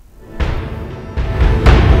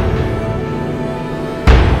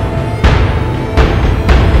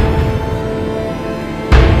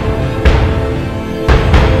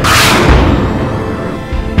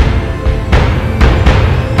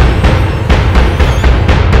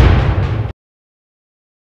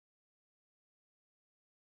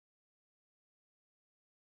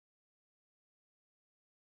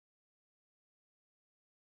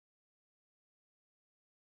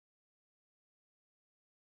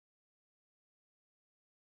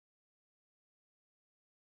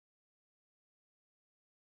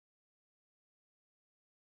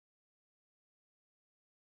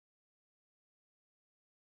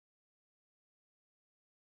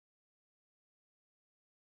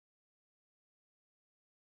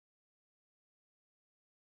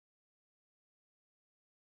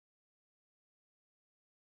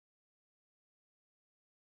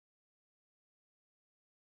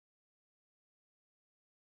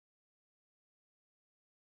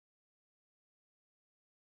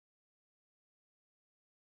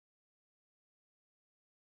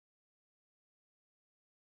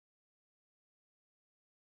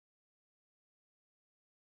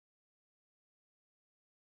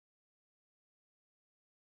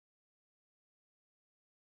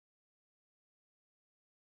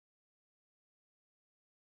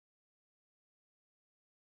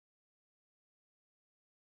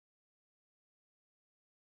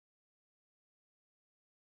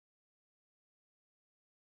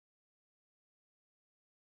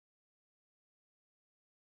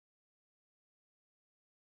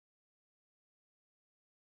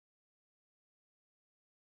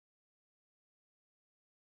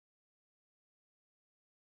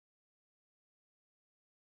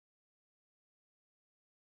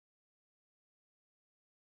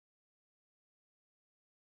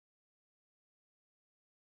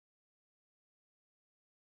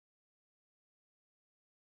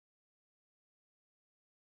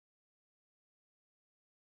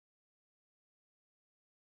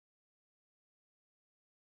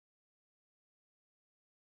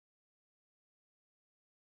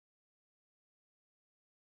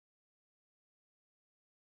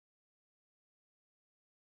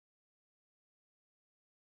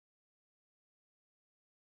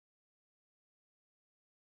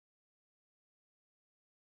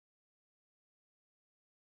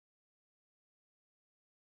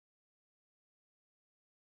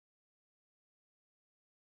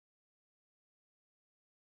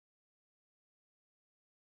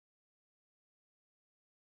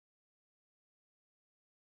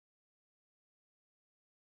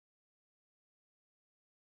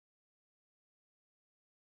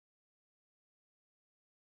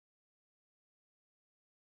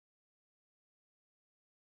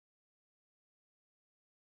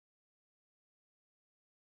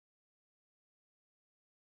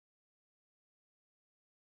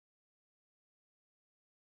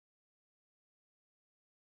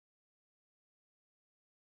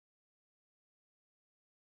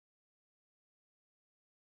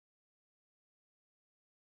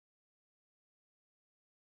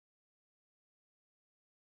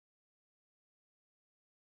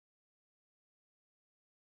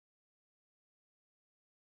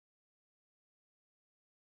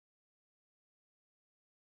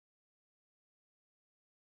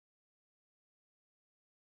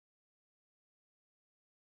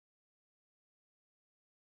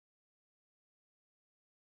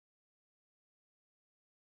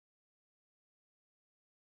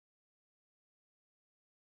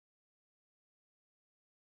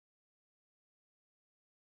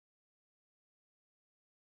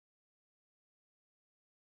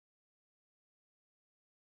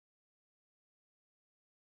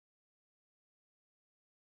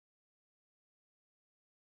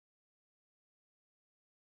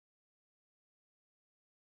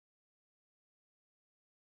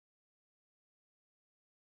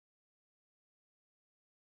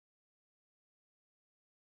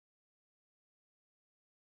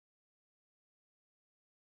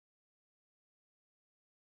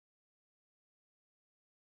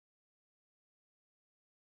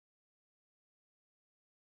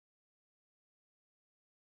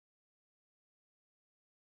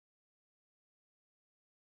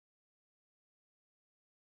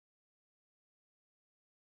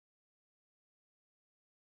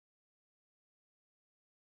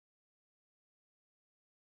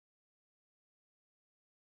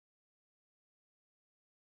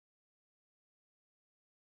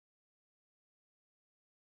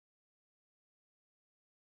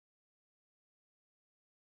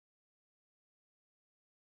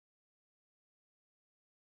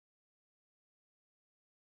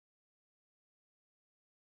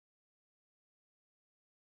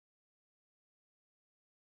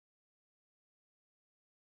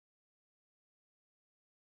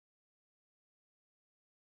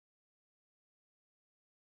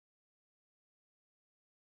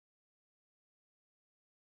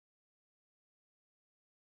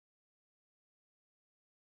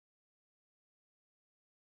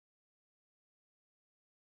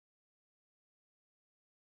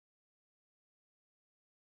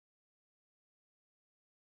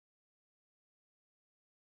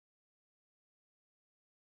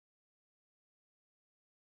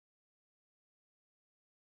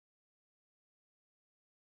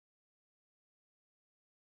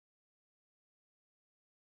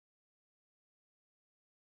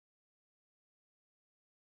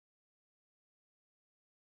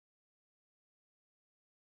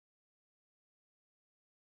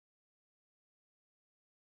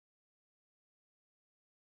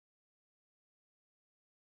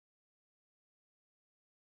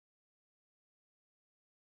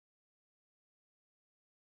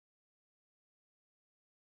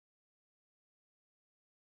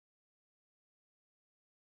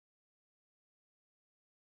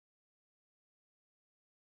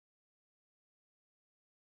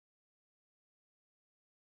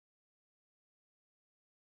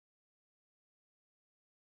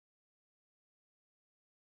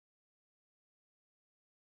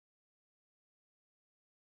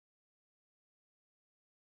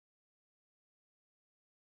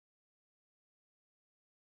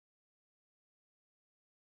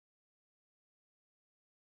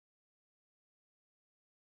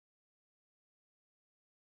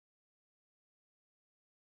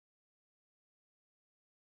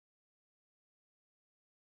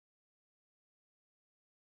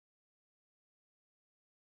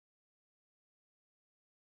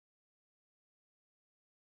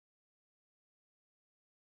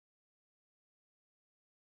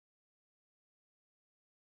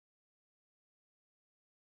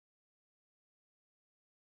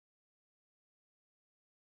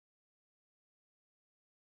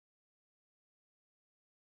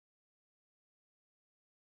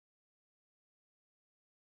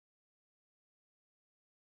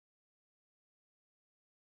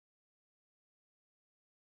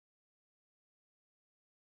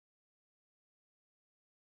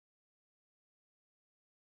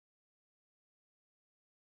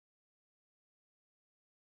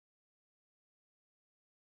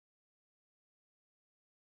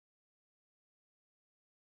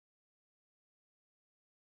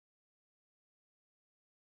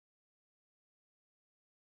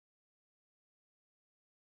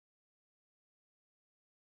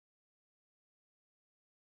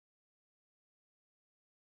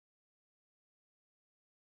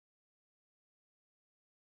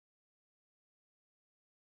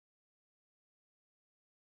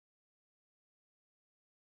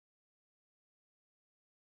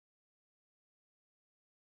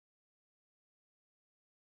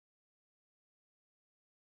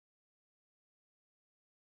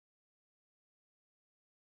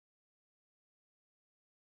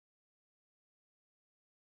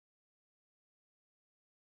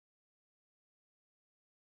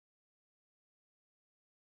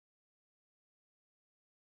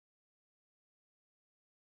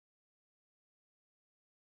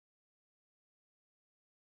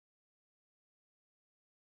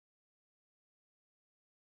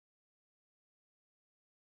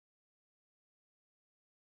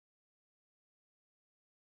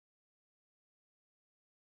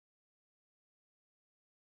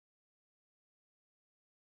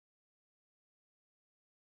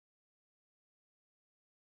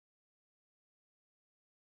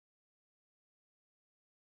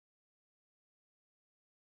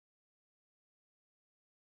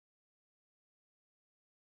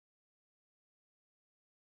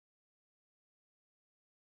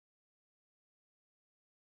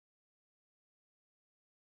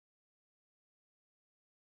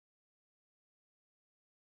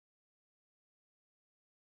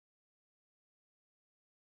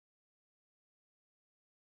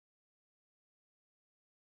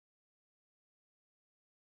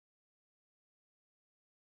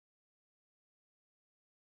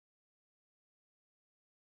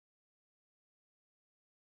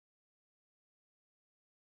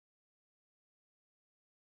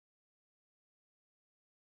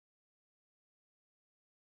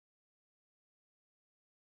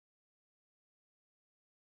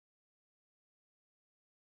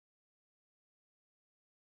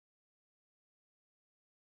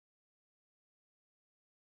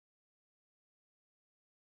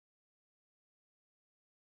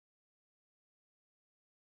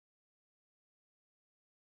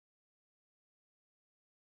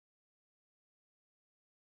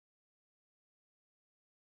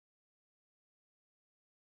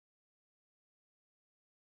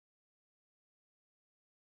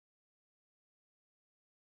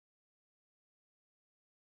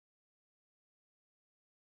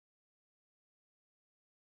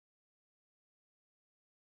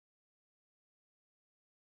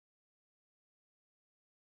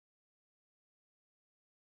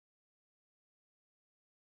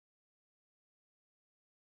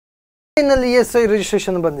 ನಲ್ಲಿ ESI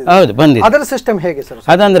ರಿಜಿಸ್ಟ್ರೇಷನ್ ಬಂದಿದೆ. ಹೌದು, ಬಂದಿದೆ. ಅದರ ಸಿಸ್ಟಮ್ ಹೇಗೆ ಸರ್?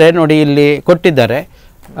 ಅದಂದರೆ ನೋಡಿ, ಇಲ್ಲಿ ಕೊಟ್ಟಿದ್ದಾರೆ.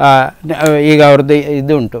 ಈಗ ಅವ್ರದ್ದು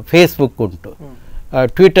ಇದು ಉಂಟು, ಫೇಸ್ಬುಕ್ ಉಂಟು,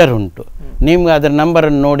 ಟ್ವಿಟರ್ ಉಂಟು. ನಿಮ್ಗೆ ಅದರ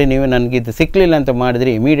ನಂಬರನ್ನು ನೋಡಿ ನೀವು ನನಗೆ ಇದು ಸಿಕ್ಕಲಿಲ್ಲ ಅಂತ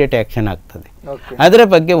ಮಾಡಿದರೆ ಇಮಿಡಿಯೇಟ್ ಆ್ಯಕ್ಷನ್ ಆಗ್ತದೆ. ಅದರ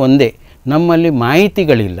ಬಗ್ಗೆ ಒಂದೇ, ನಮ್ಮಲ್ಲಿ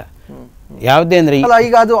ಮಾಹಿತಿಗಳಿಲ್ಲ ಯಾವುದೇ ಅಂದರೆ.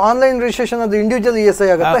 ಈಗ ಅದು ಆನ್ಲೈನ್ ರಿಜಿಸ್ಟ್ರೇಷನ್, ಅದು ಇಂಡಿವಿಜುವಲ್ ESI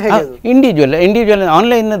ಆಗುತ್ತೆ ಹೇಗೆ? ಇಂಡಿವಿಜುವಲ್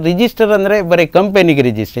ಆನ್ಲೈನ್ ರಿಜಿಸ್ಟರ್ ಅಂದರೆ ಬರೀ ಕಂಪನಿಗೆ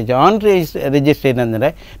ರಿಜಿಸ್ಟ್ರೇಷನ್. ರಿಜಿಸ್ಟ್ರೇಷನ್ ಅಂದರೆ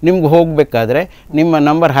ನಿಮ್ಗೆ ಹೋಗಬೇಕಾದ್ರೆ ನಿಮ್ಮ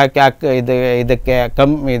ನಂಬರ್ ಹಾಕಿ ಇದಕ್ಕೆ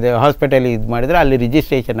ಇದು ಹಾಸ್ಪಿಟಲಿಗೆ ಇದು ಮಾಡಿದರೆ ಅಲ್ಲಿ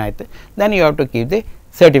ರಿಜಿಸ್ಟ್ರೇಷನ್ ಆಯಿತು. Then you have to keep the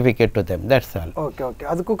certificate to them, that's all. Okay okay.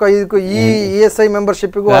 ಅದಕ್ಕೂ ಈ ESI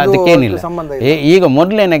ಮೆಂಬರ್ಶಿಪ್ಪಿಗೂ ಅದಕ್ಕೇನಿಲ್ಲ. ಸಂಬಂಧ. ಈಗ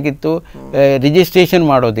ಮೊದಲೇನಾಗಿತ್ತು, ರಿಜಿಸ್ಟ್ರೇಷನ್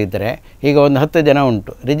ಮಾಡೋದಿದ್ದರೆ ಈಗ ಒಂದು 10 ಜನ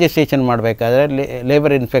ಉಂಟು. ರಿಜಿಸ್ಟ್ರೇಷನ್ ಮಾಡಬೇಕಾದ್ರೆ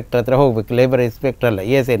ಲೇಬರ್ ಇನ್ಸ್ಪೆಕ್ಟರ್ ಹತ್ರ ಹೋಗಬೇಕು. ಲೇಬರ್ ಇನ್ಸ್ಪೆಕ್ಟರ್ ಅಲ್ಲ,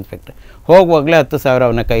 ESI ಇನ್ಸ್ಪೆಕ್ಟರ್. ಹೋಗುವಾಗಲೇ 10,000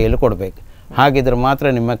 ಅವನ ಕೈಯಲ್ಲಿ ಕೊಡಬೇಕು. ಹಾಗಿದ್ರೆ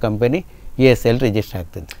ಮಾತ್ರ ನಿಮ್ಮ ಕಂಪನಿ ESI ರಿಜಿಸ್ಟರ್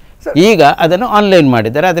ಆಗ್ತದೆ. ಈಗ ಅದನ್ನು ಆನ್ಲೈನ್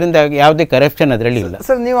ಮಾಡಿದ್ದಾರೆ, ಅದರಿಂದ ಯಾವುದೇ ಕರಪ್ಷನ್ ಅದರಲ್ಲಿ ಇಲ್ಲ.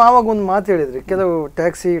 ಸರ್, ನೀವು ಆವಾಗ ಒಂದು ಮಾತು ಹೇಳಿದ್ರಿ, ಕೆಲವು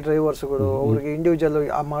ಟ್ಯಾಕ್ಸಿ ಡ್ರೈವರ್ಸ್ಗಳು ಅವರಿಗೆ ಇಂಡಿವಿಜುವಲ್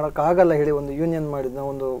ಮಾಡೋಕ್ಕಾಗಲ್ಲ ಹೇಳಿ ಒಂದು ಯೂನಿಯನ್ ಮಾಡಿದ್ನ,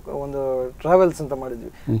 ಒಂದು ಟ್ರಾವೆಲ್ಸ್ ಅಂತ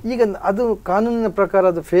ಮಾಡಿದ್ವಿ. ಈಗ ಅದು ಕಾನೂನಿನ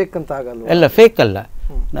ಪ್ರಕಾರ ಅದು ಫೇಕ್ ಅಂತ ಆಗಲ್ಲ? ಎಲ್ಲ ಫೇಕ್ ಅಲ್ಲ.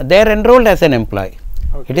 They are enrolled as N employee.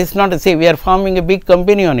 It is not we are farming A big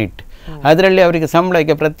company on it. ಅದರಲ್ಲಿ ಅವರಿಗೆ ಸಂಬಳ,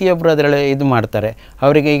 ಈಗ ಪ್ರತಿಯೊಬ್ಬರು ಅದರಲ್ಲಿ ಇದು ಮಾಡ್ತಾರೆ.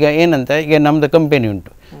 ಅವರಿಗೆ ಈಗ ಏನಂತ, ಈಗ ನಮ್ಮದು ಕಂಪನಿ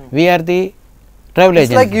ಉಂಟು, we are the travel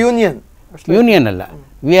agent. Union ಅಲ್ಲ,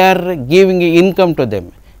 we are giving income to them.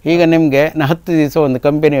 ಈಗ ನಿಮಗೆ 10 ದಿವಸ ಒಂದು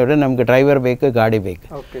ಕಂಪನಿಯವರು ನಮಗೆ ಡ್ರೈವರ್ ಬೇಕು, ಗಾಡಿ ಬೇಕು.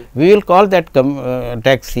 We will call that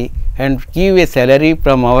taxi and give A salary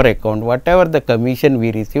from our account. What ever the commission V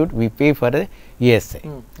received V pay for ESI.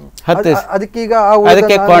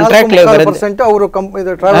 ಅದಕ್ಕೆ ಕಾಂಟ್ರಾಕ್ಟ್ ಲೇಬರ್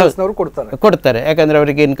ಕೊಡ್ತಾರೆ. ಯಾಕಂದರೆ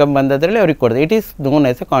ಅವರಿಗೆ ಇನ್ಕಮ್ ಬಂದದ್ರಲ್ಲಿ ಅವ್ರಿಗೆ ಕೊಡ್ತಾರೆ. It is known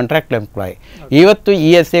as A contract employee. ಇವತ್ತು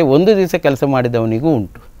ESI ಒಂದು ದಿವಸ ಕೆಲಸ ಮಾಡಿದವನಿಗೂ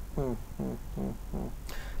ಉಂಟು.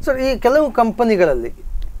 ಸರ್, ಈ ಕೆಲವು ಕಂಪನಿಗಳಲ್ಲಿ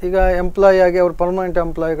ಈಗ ಎಂಪ್ಲಾಯ್ ಆಗಿ ಅವರು ಪರ್ಮನೆಂಟ್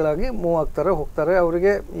ಎಂಪ್ಲಾಯಿಗಳಾಗಿ ಮೂವ್ ಆಗ್ತಾರೆ, ಹೋಗ್ತಾರೆ,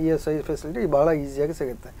 ಅವರಿಗೆ ESI ಫೆಸಿಲಿಟಿ ಭಾಳ ಈಸಿಯಾಗಿ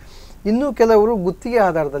ಸಿಗುತ್ತೆ. ಇನ್ನೂ ಕೆಲವರು ಗುತ್ತಿಗೆ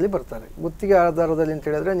ಆಧಾರದಲ್ಲಿ ಬರ್ತಾರೆ. ಗುತ್ತಿಗೆ ಆಧಾರದಲ್ಲಿ ಅಂತ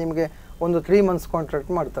ಹೇಳಿದ್ರೆ ನಿಮಗೆ ಒಂದು 3 months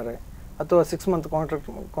ಕಾಂಟ್ರಾಕ್ಟ್ ಮಾಡ್ತಾರೆ ಅಥವಾ 6 month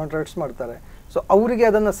ಕಾಂಟ್ರಾಕ್ಟ್ಸ್ ಮಾಡ್ತಾರೆ. ಸೊ ಅವರಿಗೆ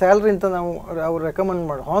ಅದನ್ನು ಸ್ಯಾಲ್ರಿ ಅಂತ ನಾವು ಅವ್ರು ರೆಕಮೆಂಡ್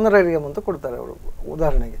ಮಾಡಿ ಹಾನರೇರಿಯಮ್ ಅಂತ ಕೊಡ್ತಾರೆ ಅವರು,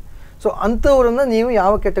 ಉದಾಹರಣೆಗೆ. ಸೊ ಅಂಥವ್ರನ್ನ ನೀವು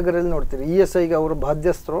ಯಾವ ಕ್ಯಾಟಗರಿಯಲ್ಲಿ ನೋಡ್ತೀರಿ? ESIಗೆ ಅವರು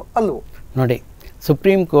ಬಾಧ್ಯಸ್ಥರು ಅಲ್ವೋ? ನೋಡಿ,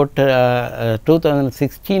 ಸುಪ್ರೀಂ ಕೋರ್ಟ್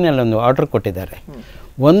 2016 ಒಂದು ಆರ್ಡರ್ ಕೊಟ್ಟಿದ್ದಾರೆ.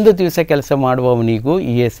 ಒಂದು ದಿವಸ ಕೆಲಸ ಮಾಡುವವನಿಗೂ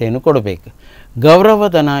ESIಯನ್ನು ಕೊಡಬೇಕು.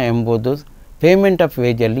 ಗೌರವಧನ ಎಂಬುದು ಪೇಮೆಂಟ್ ಆಫ್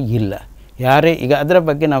ವೇಜಲ್ಲಿ ಇಲ್ಲ. ಯಾರೇ ಈಗ ಅದರ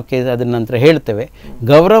ಬಗ್ಗೆ ನಾವು ಅದರ ನಂತರ ಹೇಳ್ತೇವೆ.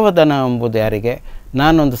 ಗೌರವಧನ ಎಂಬುದು ಯಾರಿಗೆ,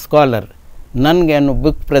 ನಾನೊಂದು ಸ್ಕಾಲರ್, ನನಗೆ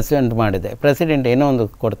ಬುಕ್ ಪ್ರೆಸೆಂಟ್ ಮಾಡಿದೆ, ಪ್ರೆಸಿಡೆಂಟ್ ಏನೋ ಒಂದು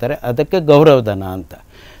ಕೊಡ್ತಾರೆ, ಅದಕ್ಕೆ ಗೌರವಧನ ಅಂತ.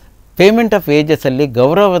 ಪೇಮೆಂಟ್ ಆಫ್ ವೇಜಸಲ್ಲಿ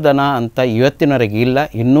ಗೌರವಧನ ಅಂತ ಇವತ್ತಿನವರೆಗೆ ಇಲ್ಲ,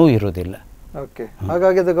 ಇನ್ನೂ ಇರುವುದಿಲ್ಲ. ಓಕೆ,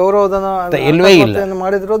 ಹಾಗಾಗಿ ಅದು ಗೌರವಧನ ಇಲ್ವೇ ಇಲ್ಲ.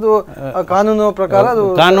 ಮಾಡಿದ್ರೋದು ಕಾನೂನು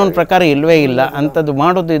ಪ್ರಕಾರ ಇಲ್ವೇ ಇಲ್ಲ. ಅಂಥದ್ದು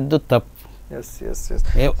ಮಾಡೋದು ಇದ್ದು ತಪ್ಪು.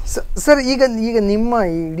 ಸರ್, ಈಗ ನಿಮ್ಮ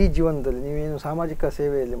ಇಡೀ ಜೀವನದಲ್ಲಿ ನೀವೇನು ಸಾಮಾಜಿಕ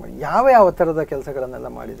ಸೇವೆಯಲ್ಲಿ ಮಾಡಿ ಯಾವ ಥರದ ಕೆಲಸಗಳನ್ನೆಲ್ಲ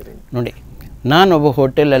ಮಾಡಿದ್ರಿ? ನೋಡಿ, ನಾನೊಬ್ಬ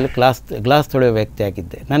ಹೋಟೆಲಲ್ಲಿ ಗ್ಲಾಸ್ ತೊಳೆಯೋ ವ್ಯಕ್ತಿ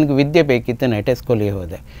ಆಗಿದ್ದೆ. ನನಗೆ ವಿದ್ಯೆ ಬೇಕಿತ್ತು, ನೈಟ್ ಸ್ಕೂಲಿಗೆ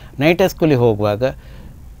ಹೋದೆ. ನೈಟ್ ಸ್ಕೂಲಿಗೆ ಹೋಗುವಾಗ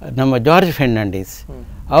ನಮ್ಮ ಜಾರ್ಜ್ ಫೆರ್ನಾಂಡಿಸ್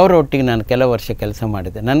ಅವರೊಟ್ಟಿಗೆ ನಾನು ಕೆಲವು ವರ್ಷ ಕೆಲಸ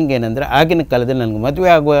ಮಾಡಿದೆ. ನನಗೇನೆಂದರೆ, ಆಗಿನ ಕಾಲದಲ್ಲಿ ನನಗೆ ಮದುವೆ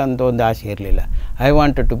ಆಗುವಂಥ ಒಂದು ಆಸೆ ಇರಲಿಲ್ಲ. I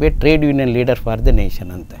wanted to B A trade union leader for the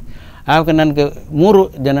nation ಅಂತ. ಆಗ ನನಗೆ 3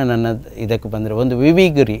 ಜನ ನನ್ನ ಇದಕ್ಕೆ ಬಂದರೆ, ಒಂದು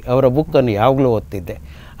ವಿವಿಗಿರಿ ಅವರ ಬುಕ್ಕನ್ನು ಯಾವಾಗಲೂ ಓದ್ತಿದ್ದೆ,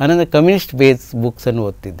 ಆನಂತರ ಕಮ್ಯುನಿಸ್ಟ್ ಬೇಸ್ ಬುಕ್ಸನ್ನು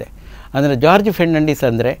ಓದ್ತಿದ್ದೆ. ಅಂದರೆ ಜಾರ್ಜ್ ಫೆರ್ನಾಂಡಿಸ್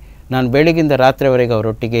ಅಂದರೆ ನಾನು ಬೆಳಗಿಂದ ರಾತ್ರಿವರೆಗೆ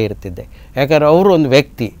ಅವರೊಟ್ಟಿಗೆ ಇರ್ತಿದ್ದೆ. ಯಾಕಂದರೆ ಅವರು ಒಂದು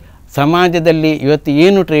ವ್ಯಕ್ತಿ, ಸಮಾಜದಲ್ಲಿ ಇವತ್ತು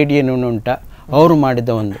ಏನು ಟ್ರೇಡ್ ಯೂನಿಯನ್ ಉಂಟ ಅವರು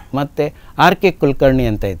ಮಾಡಿದ ಒಂದು. ಮತ್ತು R.K. ಕುಲಕರ್ಣಿ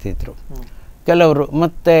ಅಂತ ಇದ್ದಿದ್ದರು ಕೆಲವರು,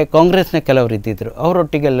 ಮತ್ತು ಕಾಂಗ್ರೆಸ್ನ ಕೆಲವರು ಇದ್ದಿದ್ದರು.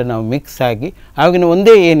 ಅವರೊಟ್ಟಿಗೆಲ್ಲ ನಾವು ಮಿಕ್ಸ್ ಆಗಿ ಆವಾಗಿನ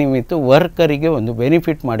ಒಂದೇ ಏನಿತ್ತು, ವರ್ಕರಿಗೆ ಒಂದು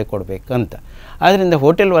ಬೆನಿಫಿಟ್ ಮಾಡಿಕೊಡ್ಬೇಕಂತ. ಆದ್ದರಿಂದ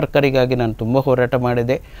ಹೋಟೆಲ್ ವರ್ಕರಿಗಾಗಿ ನಾನು ತುಂಬ ಹೋರಾಟ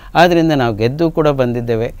ಮಾಡಿದೆ. ಆದ್ದರಿಂದ ನಾವು ಗೆದ್ದು ಕೂಡ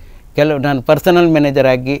ಬಂದಿದ್ದೇವೆ. ನಾನು ಪರ್ಸನಲ್ ಮ್ಯಾನೇಜರ್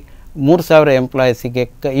ಆಗಿ 3000 ಎಂಪ್ಲಾಯೀಸಿಗೆ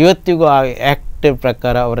ಇವತ್ತಿಗೂ ಆ ಆ್ಯಕ್ಟ್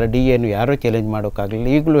ಪ್ರಕಾರ ಅವರ DAನು ಯಾರೂ ಚಾಲೆಂಜ್ ಮಾಡೋಕ್ಕಾಗಲಿಲ್ಲ.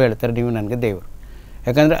 ಈಗಲೂ ಹೇಳ್ತಾರೆ, ನೀವು ನನಗೆ ದೇವರು.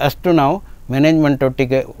 ಯಾಕಂದರೆ ಅಷ್ಟು ನಾವು ಮ್ಯಾನೇಜ್ಮೆಂಟ್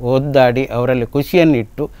ಒಟ್ಟಿಗೆ ಒದ್ದಾಡಿ ಅವರಲ್ಲಿ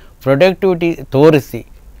ಖುಷಿಯನ್ನಿಟ್ಟು ಪ್ರೊಡಕ್ಟಿವಿಟಿ ತೋರಿಸಿ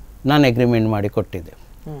ನಾನು ಅಗ್ರಿಮೆಂಟ್ ಮಾಡಿ ಕೊಟ್ಟಿದ್ದೆ.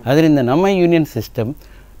 ಅದರಿಂದ ನಮ್ಮ ಯೂನಿಯನ್ ಸಿಸ್ಟಮ್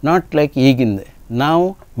ನಾಟ್ ಲೈಕ್ ಈಗಿಂದ. ನಾವು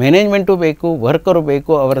ಮ್ಯಾನೇಜ್ಮೆಂಟು ಬೇಕು, ವರ್ಕರು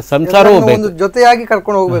ಬೇಕು, ಅವರ ಸಂಸಾರವೂ ಬೇಕು, ಜೊತೆಯಾಗಿ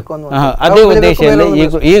ಕರ್ಕೊಂಡು ಹೋಗಬೇಕು ಅನ್ನೋ ಅದೇ ಉದ್ದೇಶದಲ್ಲಿ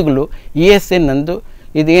ಈಗಲೂ ESI ನಂದು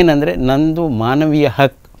ಇದೇನೆಂದರೆ, ನಂದು ಮಾನವೀಯ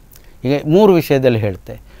ಹಕ್ಕು. ಈಗ 3 ವಿಷಯದಲ್ಲಿ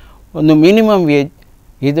ಹೇಳ್ತೆ. ಒಂದು ಮಿನಿಮಮ್ ವೇಜ್,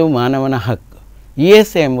 ಇದು ಮಾನವನ ಹಕ್ಕು.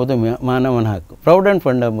 ESI ಎಂಬುದು ಮಾನವನ ಹಕ್ಕು. ಪ್ರಾವಿಡೆಂಟ್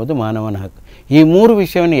ಫಂಡ್ ಎಂಬುದು ಮಾನವನ ಹಕ್ಕು. ಈ 3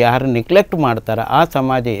 ವಿಷಯವನ್ನು ಯಾರು ನೆಗ್ಲೆಕ್ಟ್ ಮಾಡ್ತಾರೋ ಆ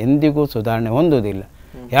ಸಮಾಜ ಎಂದಿಗೂ ಸುಧಾರಣೆ ಹೊಂದೋದಿಲ್ಲ.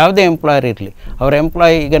 ಯಾವುದೇ ಎಂಪ್ಲಾಯರ್ ಇರಲಿ, ಅವರ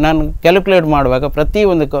ಎಂಪ್ಲಾಯಿ, ಈಗ ನಾನು ಕ್ಯಾಲ್ಕುಲೇಟ್ ಮಾಡುವಾಗ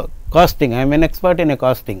ಪ್ರತಿಯೊಂದು casting, I mean expert in a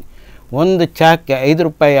casting, ಒಂದು ಚಾಕ್ಕೆ 5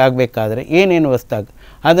 ರೂಪಾಯಿ ಆಗಬೇಕಾದ್ರೆ ಏನೇನು ವಸ್ತಾಗ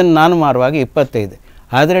ಅದನ್ನು ನಾನು ಮಾರುವಾಗ 25.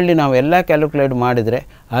 ಅದರಲ್ಲಿ ನಾವು ಎಲ್ಲ ಕ್ಯಾಲ್ಕುಲೇಟ್ ಮಾಡಿದರೆ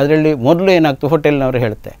ಅದರಲ್ಲಿ ಮೊದಲು ಏನಾಗ್ತದೆ, ಹೋಟೆಲ್ನವರು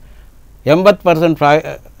ಹೇಳ್ತೆ 80%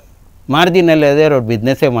 ಮಾರ್ಜಿನಲ್ಲಿ ಅದೇ ಅವ್ರು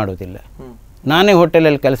ಬಿಸ್ನೆಸ್ಸೇ ಮಾಡೋದಿಲ್ಲ. ನಾನೇ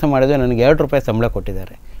ಹೋಟೆಲಲ್ಲಿ ಕೆಲಸ ಮಾಡಿದ್ರೆ ನನಗೆ 2 ರೂಪಾಯಿ ಸಂಬಳ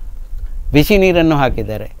ಕೊಟ್ಟಿದ್ದಾರೆ, ಬಿಸಿ ನೀರನ್ನು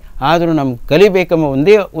ಹಾಕಿದ್ದಾರೆ. ಆದರೂ ನಮ್ಗೆ ಕಲಿಬೇಕೆಂಬ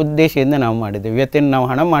ಒಂದೇ ಉದ್ದೇಶದಿಂದ ನಾವು ಮಾಡಿದ್ದೇವೆ. ಇವತ್ತಿನ ನಾವು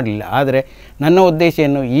ಹಣ ಮಾಡಲಿಲ್ಲ. ಆದರೆ ನನ್ನ ಉದ್ದೇಶ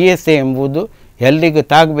ಏನು, ESI ಎಂಬುದು ಎಲ್ಲಿಗೂ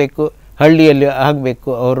ತಾಗಬೇಕು, ಹಳ್ಳಿಯಲ್ಲಿ ಆಗಬೇಕು.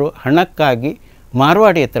 ಅವರು ಹಣಕ್ಕಾಗಿ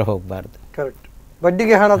ಮಾರ್ವಾಡಿ ಹತ್ರ ಹೋಗಬಾರ್ದು. ಕರೆಕ್ಟ್,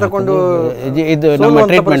 ಬಡ್ಡಿಗೆ ಹಣ ತಗೊಂಡು ಇದು ನಮ್ಮ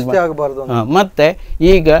ಟ್ರೀಟ್ಮೆಂಟ್ ಆಗಬಾರ್ದು. ಮತ್ತು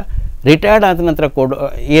ಈಗ ರಿಟೈರ್ಡ್ ಆದ ನಂತರ ಕೊಡೋ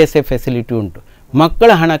ESI ಫೆಸಿಲಿಟಿ ಉಂಟು.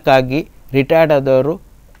 ಮಕ್ಕಳ ಹಣಕ್ಕಾಗಿ ರಿಟೈರ್ಡ್ ಆದವರು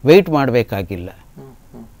ವೆಯ್ಟ್ ಮಾಡಬೇಕಾಗಿಲ್ಲ.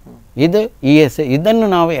 ಇದು ESI. ಇದನ್ನು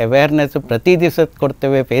ನಾವು ಅವೇರ್ನೆಸ್ ಪ್ರತಿ ದಿವಸ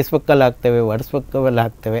ಕೊಡ್ತೇವೆ, ಫೇಸ್ಬುಕ್ಕಲ್ಲಿ ಹಾಕ್ತೇವೆ, ವಾಟ್ಸಪ್ಪಲ್ಲಿ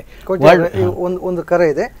ಹಾಕ್ತೇವೆ. ಒಂದು ಕರೆ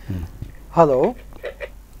ಇದೆ. ಹಲೋ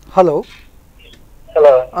ಹಲೋ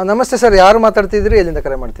ಹಲೋ, ನಮಸ್ತೆ ಸರ್, ಯಾರು ಮಾತಾಡ್ತಿದ್ರಿ, ಎಲ್ಲಿಂದ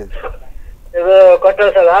ಕರೆ ಮಾಡ್ತಿದ್ರಿ? ಇದು ಕೊಟ್ಟರೆ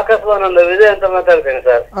ಸರ್ ಆಕಾಶವಾಣಿ ವಿಜಯ್ ಅಂತ ಮಾತಾಡ್ತೇನೆ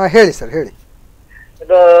ಸರ್. ಹೇಳಿ ಸರ್, ಹೇಳಿ.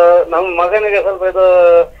 ಇದು ನಮ್ಮ ಮಗನಿಗೆ ಸ್ವಲ್ಪ ಇದು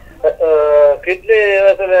ಕಿಡ್ನಿ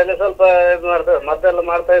ವ್ಯವಸ್ಥೆಯಲ್ಲಿ ಸ್ವಲ್ಪ ಇದು ಮಾಡ್ತಾರೆ, ಮದ್ದೆಲ್ಲ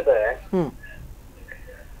ಮಾಡ್ತಾ ಇದ್ದಾರೆ.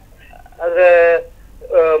 ಆದ್ರೆ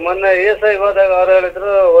ಮೊನ್ನೆ ESI ಹೋದಾಗ ಅವ್ರು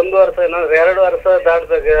ಹೇಳಿದ್ರು 1 ವರ್ಷ, 2 ವರ್ಷ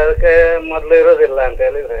ದಾಟ್ಬೇಕು, ಅದಕ್ಕೆ ಮೊದಲು ಇರೋದಿಲ್ಲ ಅಂತ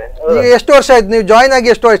ಹೇಳಿದ್ರೆ. ಈಗ ಎಷ್ಟು ವರ್ಷ ಆಯ್ತು ನೀವು ಜಾಯ್ನ್ ಆಗಿ?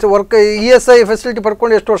 ಎಷ್ಟು ಆಯ್ತು ವರ್ಕ್ ESI ಫೆಸಿಲಿಟಿ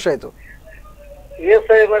ಪಡ್ಕೊಂಡು? ಎಷ್ಟು ವರ್ಷ ಆಯ್ತು?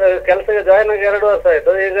 ESI ಕೆಲಸಕ್ಕೆ ಜಾಯ್ನ್ ಆಗಿ 2 ವರ್ಷ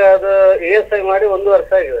ಆಯ್ತು. ಈಗ ಅದು ESI ಮಾಡಿ 1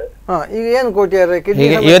 ವರ್ಷ ಆಗಿದೆ. ಈಗ ಏನು ಕೋಟಿಯಾರೆ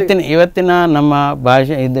ಇವತ್ತಿನ ನಮ್ಮ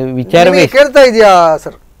ಭಾಷೆ ಇದು ವಿಚಾರವೇ ಕೇಳ್ತಾ ಇದೆಯಾ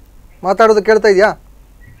ಸರ್? ಮಾತಾಡೋದು ಕೇಳ್ತಾ ಇದೆಯಾ?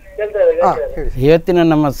 ಇವತ್ತಿನ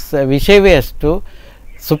ನಮ್ಮ ವಿಷಯವೇ ಅಷ್ಟು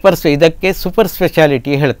ಇದಕ್ಕೆ ಸೂಪರ್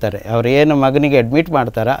ಸ್ಪೆಷಾಲಿಟಿ ಹೇಳ್ತಾರೆ. ಅವರು ಏನು ಮಗನಿಗೆ ಅಡ್ಮಿಟ್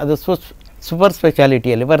ಮಾಡ್ತಾರೋ ಅದು ಸೂಪರ್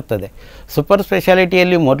ಸ್ಪೆಷಾಲಿಟಿಯಲ್ಲಿ ಬರ್ತದೆ. ಸೂಪರ್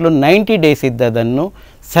ಸ್ಪೆಷಾಲಿಟಿಯಲ್ಲಿ ಮೊದಲು 90 ಡೇಸ್ ಇದ್ದದನ್ನು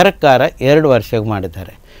ಸರ್ಕಾರ 2 ವರ್ಷಕ್ಕೆ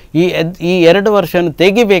ಮಾಡಿದ್ದಾರೆ. ಈ 2 ವರ್ಷವನ್ನು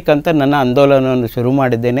ತೆಗಿಬೇಕಂತ ನನ್ನ ಆಂದೋಲನವನ್ನು ಶುರು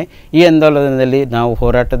ಮಾಡಿದ್ದೇನೆ. ಈ ಆಂದೋಲನದಲ್ಲಿ ನಾವು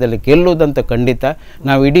ಹೋರಾಟದಲ್ಲಿ ಗೆಲ್ಲುವುದಂತ ಖಂಡಿತ.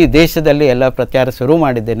 ನಾವು ಇಡೀ ದೇಶದಲ್ಲಿ ಎಲ್ಲ ಪ್ರಚಾರ ಶುರು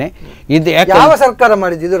ಮಾಡಿದ್ದೇನೆ. ಇದು ಯಾವ ಸರ್ಕಾರ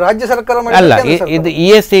ಮಾಡಿದ್ದು? ಇದು ರಾಜ್ಯ ಸರ್ಕಾರ ಅಲ್ಲ, ಇದು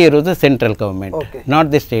ESI ಇರುವುದು central government, not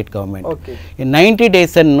the state government. 90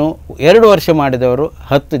 ಡೇಸನ್ನು 2 ವರ್ಷ ಮಾಡಿದವರು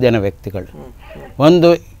 10 ಜನ ವ್ಯಕ್ತಿಗಳು.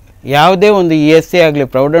 ಒಂದು ಯಾವುದೇ ಒಂದು ESI ಆಗಲಿ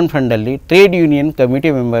provident ಫಂಡಲ್ಲಿ trade union committee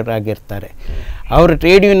member ಆಗಿರ್ತಾರೆ. ಅವರು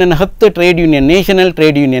trade union 10 trade union, national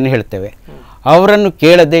trade union ಹೇಳ್ತೇವೆ, ಅವರನ್ನು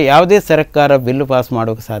ಕೇಳದೆ ಯಾವುದೇ ಸರ್ಕಾರ ಬಿಲ್ಲು ಪಾಸ್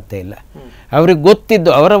ಮಾಡೋಕ್ಕೆ ಸಾಧ್ಯ ಇಲ್ಲ. ಅವ್ರಿಗೆ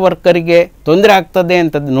ಗೊತ್ತಿದ್ದು ಅವರ ವರ್ಕರಿಗೆ ತೊಂದರೆ ಆಗ್ತದೆ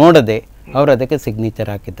ಅಂತದ್ದು ನೋಡದೆ ಅವರು ಅದಕ್ಕೆ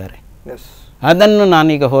ಸಿಗ್ನೇಚರ್ ಹಾಕಿದ್ದಾರೆ. ಅದನ್ನು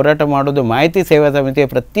ನಾನೀಗ ಹೋರಾಟ ಮಾಡೋದು ಮಾಹಿತಿ ಸೇವಾ ಸಮಿತಿಯ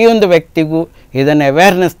ಪ್ರತಿಯೊಂದು ವ್ಯಕ್ತಿಗೂ ಇದನ್ನು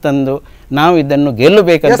ಅವೇರ್ನೆಸ್ ತಂದು ನಾವು ಇದನ್ನು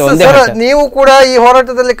ಗೆಲ್ಲಬೇಕಂತ ಒಂದೇ. ನೀವು ಕೂಡ ಈ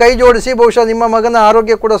ಹೋರಾಟದಲ್ಲಿ ಕೈ ಜೋಡಿಸಿ ಬಹುಶಃ ನಿಮ್ಮ ಮಗನ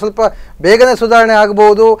ಆರೋಗ್ಯ ಕೂಡ ಸ್ವಲ್ಪ ಬೇಗನೆ ಸುಧಾರಣೆ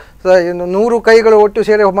ಆಗಬಹುದು. 100 ಕೈಗಳು ಒಟ್ಟು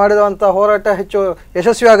ಸೇರಿ ಮಾಡಿದಂಥ ಹೋರಾಟ ಹೆಚ್ಚು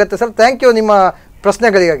ಯಶಸ್ವಿ ಆಗುತ್ತೆ ಸರ್. ಥ್ಯಾಂಕ್ ಯು ನಿಮ್ಮ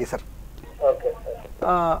ಪ್ರಶ್ನೆಗಳಿಗಾಗಿ ಸರ್.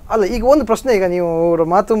 ಅಲ್ಲ, ಈಗ ಒಂದು ಪ್ರಶ್ನೆ, ಈಗ ನೀವು ಅವರ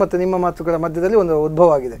ಮಾತು ಮತ್ತು ನಿಮ್ಮ ಮಾತುಗಳ ಮಧ್ಯದಲ್ಲಿ ಒಂದು ಉದ್ಭವ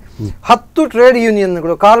ಆಗಿದೆ. 10 ಟ್ರೇಡ್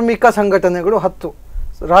ಯೂನಿಯನ್ಗಳು, ಕಾರ್ಮಿಕ ಸಂಘಟನೆಗಳು, 10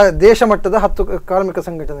 ದೇಶ ಮಟ್ಟದ 10 ಕಾರ್ಮಿಕ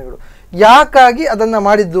ಸಂಘಟನೆಗಳು ಯಾಕಾಗಿ ಅದನ್ನು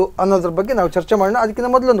ಮಾಡಿದ್ದು ಅನ್ನೋದ್ರ ಬಗ್ಗೆ ನಾವು ಚರ್ಚೆ ಮಾಡೋಣ. ಅದಕ್ಕಿಂತ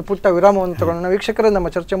ಮೊದಲು ಒಂದು ಪುಟ್ಟ ವಿರಾಮವನ್ನು ತಗೊಳ್ಳೋಣ ವೀಕ್ಷಕರೇ. ನಮ್ಮ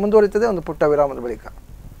ಚರ್ಚೆ ಮುಂದುವರಿತದೆ ಒಂದು ಪುಟ್ಟ ವಿರಾಮದ ಬಳಿಕ.